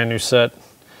with a brand new set,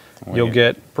 you'll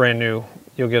get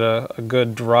a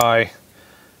good dry,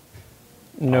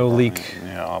 no leak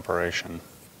operation.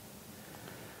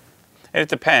 And it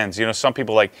depends, some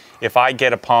people, like if I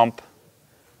get a pump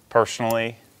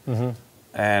personally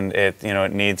and it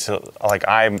needs like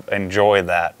I enjoy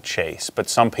that chase, but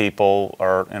some people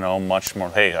are much more,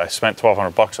 hey, I spent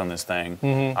 $1,200 on this thing,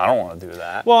 I don't want to do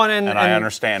that. Well, and I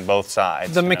understand both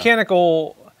sides. The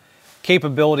mechanical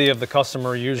capability of the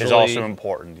customer usually is also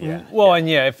important. Yeah. Well, and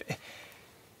if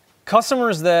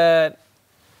customers that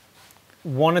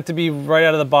want it to be right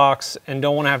out of the box and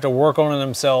don't want to have to work on it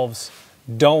themselves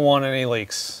don't want any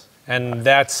leaks, and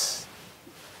that's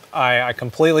I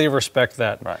completely respect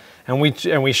that. Right. And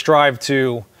we strive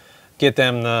to get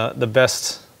them the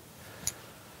best,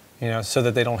 so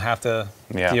that they don't have to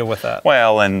deal with that.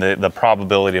 Well, and the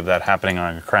probability of that happening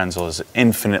on a Kranzle is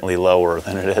infinitely lower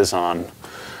than it is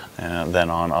than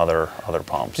on other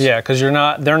pumps. Yeah, because they're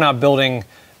not building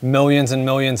millions and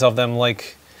millions of them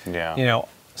like,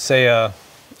 say a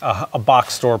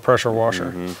box store pressure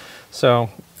washer. So,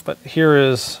 but here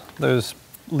is those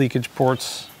leakage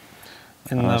ports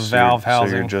in the valve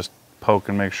housing. So you're just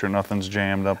poking, make sure nothing's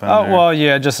jammed up in there. there. Well,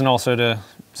 yeah, just and also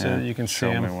so that you can see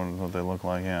them. Show me what they look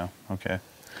like. Yeah. Okay.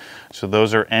 So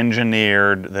those are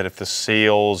engineered that if the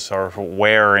seals are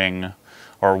wearing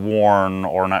or worn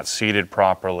or not seated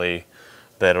properly,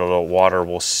 that the water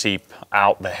will seep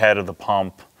out the head of the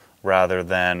pump rather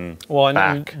than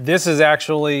back. And this is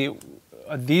actually,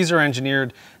 these are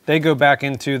engineered, they go back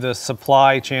into the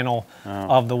supply channel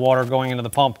of the water going into the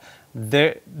pump.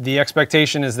 The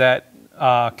expectation is that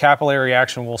capillary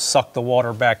action will suck the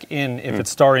water back in if it's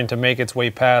starting to make its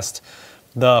way past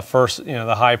the first,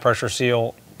 the high pressure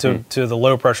seal to the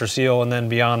low pressure seal, and then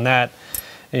beyond that,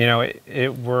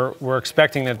 we're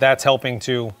expecting that's helping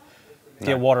to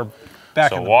get water back.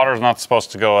 So water's not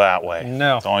supposed to go that way.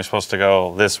 No. It's only supposed to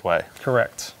go this way.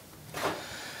 Correct.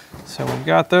 So we've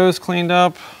got those cleaned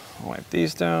up. Wipe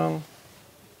these down.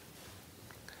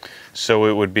 So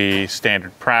it would be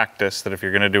standard practice that if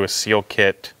you're going to do a seal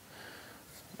kit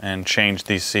and change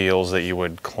these seals, that you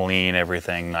would clean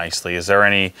everything nicely. Is there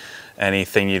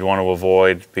anything you'd want to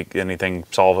avoid? Anything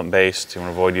solvent based? You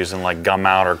want to avoid using like gum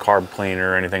out or carb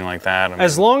cleaner or anything like that? I mean,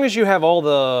 as long as you have all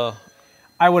the,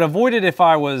 I would avoid it if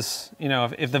I was, you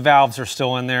know, if the valves are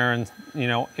still in there and, you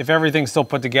know, if everything's still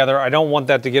put together. I don't want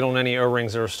that to get on any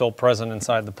O-rings that are still present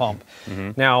inside the pump.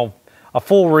 Now, a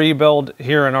full rebuild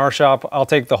here in our shop, I'll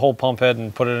take the whole pump head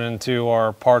and put it into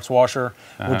our parts washer,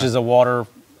 which is a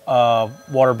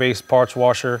water-based parts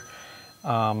washer,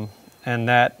 and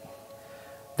that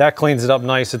cleans it up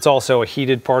nice. It's also a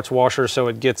heated parts washer, so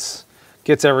it gets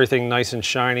everything nice and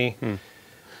shiny.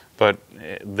 But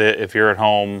if you're at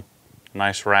home,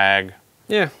 nice rag.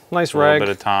 Yeah, nice A rag. little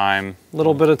bit of time.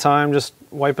 Little bit of time, just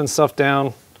wiping stuff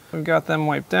down. We've got them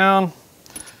wiped down.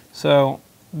 So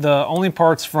the only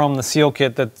parts from the seal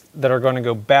kit that are going to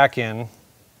go back in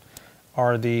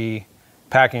are the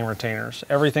packing retainers.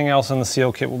 Everything else in the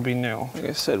seal kit will be new. Like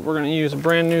I said, we're going to use a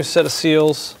brand new set of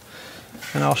seals,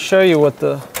 and I'll show you what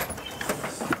the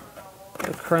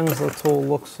Kranzle tool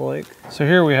looks like. So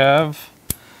here we have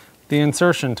the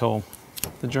insertion tool.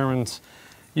 The Germans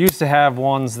used to have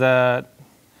ones that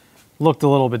looked a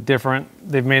little bit different.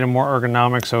 They've made them more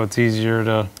ergonomic, so it's easier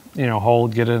to, you know,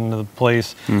 hold, get it into the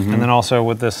place. And then also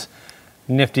with this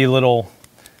nifty little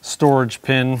storage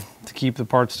pin to keep the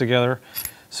parts together.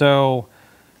 So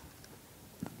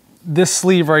this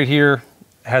sleeve right here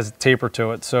has a taper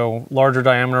to it, so larger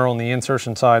diameter on the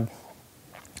insertion side,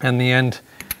 and the end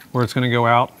where it's going to go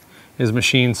out is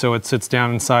machined so it sits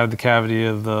down inside the cavity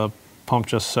of the pump,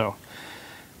 just so.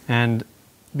 And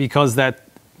because that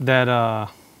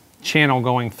channel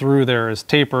going through there is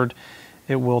tapered,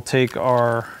 it will take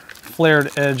our flared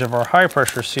edge of our high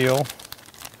pressure seal.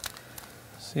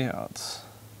 See how it's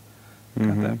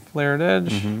got that flared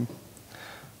edge?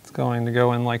 It's going to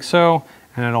go in like so,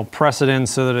 and it'll press it in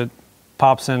so that it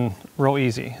pops in real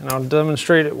easy. And I'll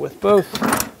demonstrate it with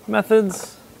both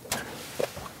methods.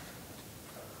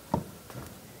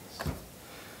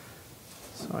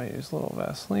 So I use a little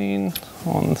Vaseline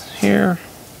on here.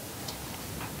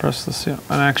 Press the seal,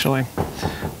 and actually,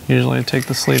 usually I take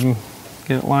the sleeve and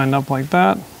get it lined up like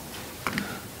that.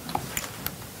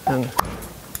 And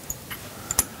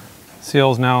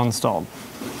seal is now installed.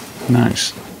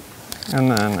 Nice.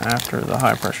 And then after the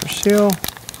high pressure seal,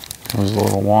 There's a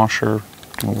little washer,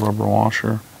 a little rubber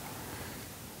washer.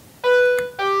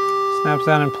 snaps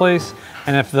that in place.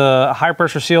 And if the high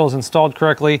pressure seal is installed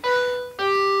correctly,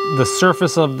 the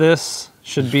surface of this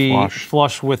should be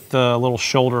flush with the little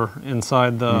shoulder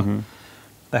inside the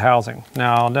housing.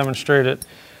 Now I'll demonstrate it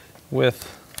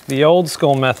with the old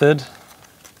school method.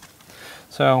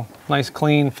 So nice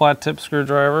clean flat tip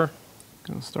screwdriver.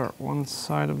 Gonna start one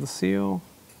side of the seal.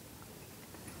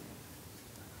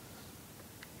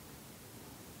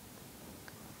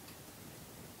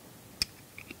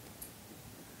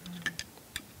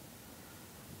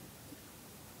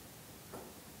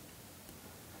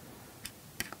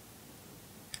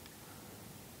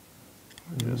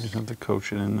 You just have to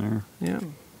coach it in there. Yeah.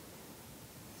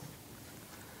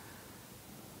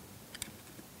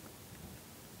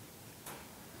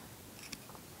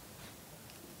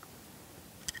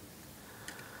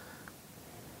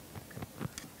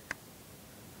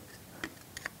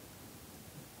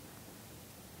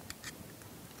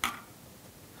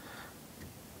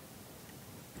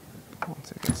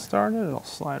 Once it gets started, it'll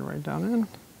slide right down in.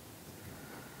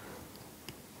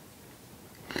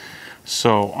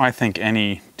 So I think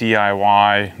any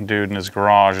DIY dude in his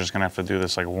garage is gonna have to do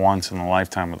this like once in the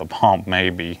lifetime with a pump,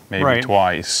 maybe Right.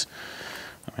 twice.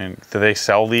 I mean, do they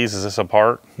sell these? Is this a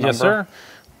part number? Yes, sir.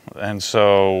 And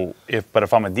so,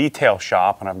 if I'm a detail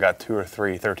shop and I've got 2 or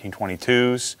 3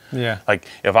 1322s, Yeah. like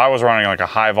if I was running like a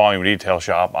high volume detail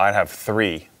shop, I'd have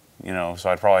 3, you know,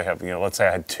 so I'd probably have, you know, let's say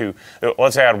I had 2,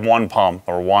 let's say I had 1 pump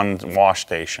or 1 wash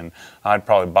station, I'd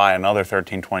probably buy another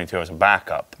 1322 as a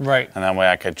backup. Right. And that way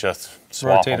I could just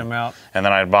swap Rotate them out. And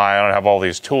then I'd have all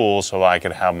these tools so I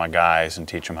could have my guys and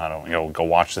teach them how to, you know, go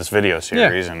watch this video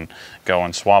series and go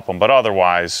and swap them. But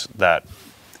otherwise, that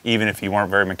even if you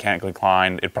weren't very mechanically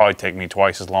inclined, it'd probably take me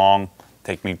twice as long,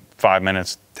 take me 5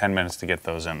 minutes, 10 minutes to get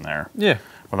those in there. Yeah.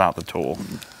 Without the tool.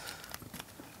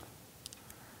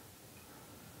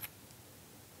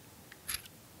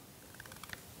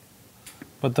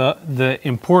 But the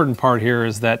important part here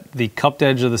is that the cupped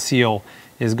edge of the seal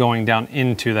is going down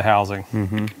into the housing.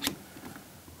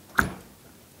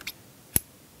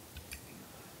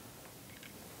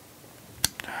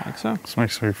 Like so. This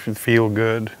makes me feel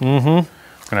good. Gonna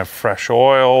have fresh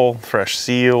oil, fresh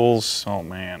seals. Oh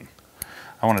man.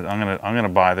 I'm gonna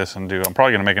buy this and I'm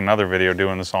probably gonna make another video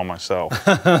doing this all myself.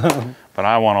 But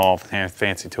I want all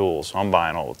fancy tools, so I'm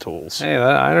buying all the tools. Hey,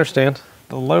 I understand.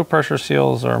 The low pressure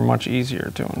seals are much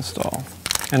easier to install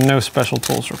and no special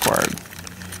tools required.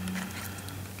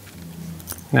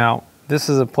 Now, this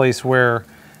is a place where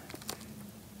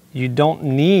you don't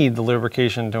need the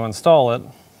lubrication to install it,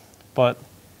 but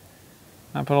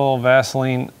I put a little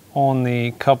Vaseline on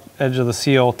the cup edge of the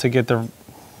seal to get the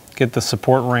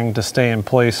support ring to stay in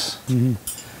place. And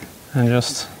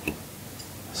just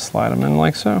slide them in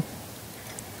like so.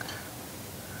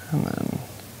 And then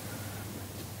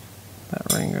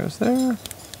that ring goes there.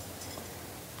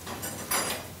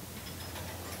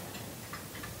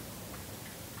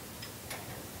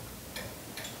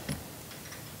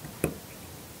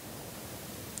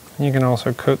 You can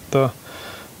also coat the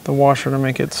washer to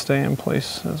make it stay in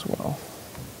place as well.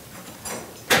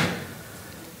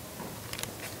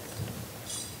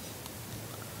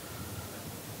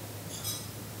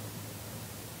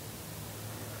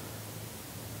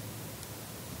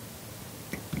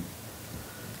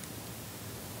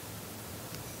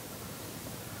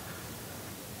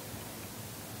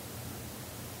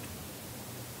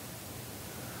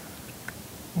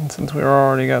 And since we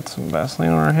already got some Vaseline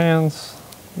on our hands,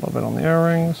 a little bit on the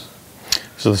O-rings.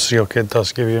 So the seal kit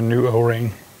does give you a new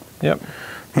O-ring. Yep.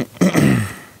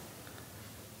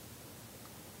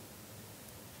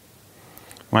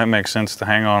 Might make sense to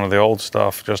hang on to the old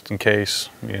stuff just in case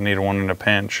you need one in a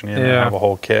pinch and you don't have a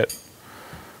whole kit.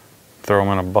 Throw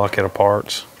them in a bucket of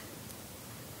parts.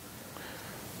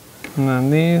 And then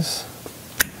these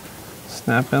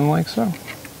snap in like so.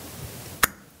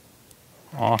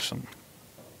 Awesome.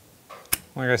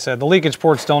 Like I said, the leakage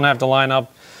ports don't have to line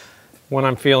up when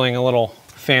I'm feeling a little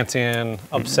fancy and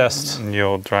obsessed. And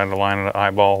you'll try to line it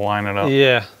up.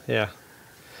 Yeah, yeah.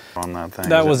 On that thing.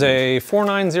 That was a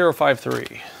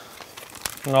 49053.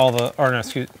 And all the, or no,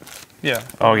 excuse, yeah.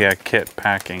 Oh yeah, kit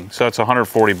packing. So it's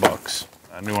 140 bucks.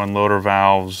 New unloader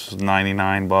valves,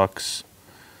 99 bucks.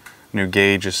 New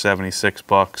gauge is 76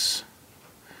 bucks.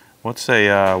 What's a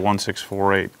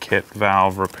 1648 kit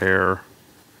valve repair?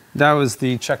 That was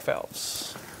the check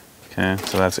valves. Okay,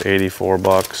 so that's 84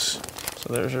 bucks.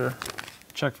 So there's your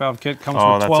check valve kit. Comes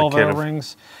with 12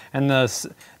 O-rings. And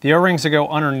the O-rings that go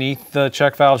underneath the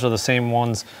check valves are the same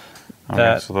ones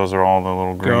that okay, so those are all the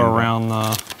little green go around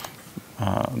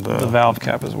the valve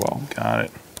cap as well. Got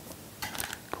it.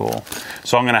 Cool.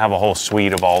 So I'm gonna have a whole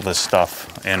suite of all this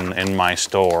stuff in my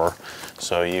store,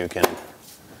 so you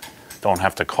don't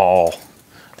have to call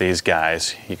these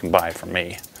guys. You can buy it from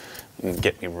me and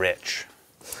get me rich.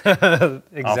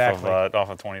 Exactly. Off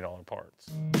of $20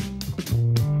 parts.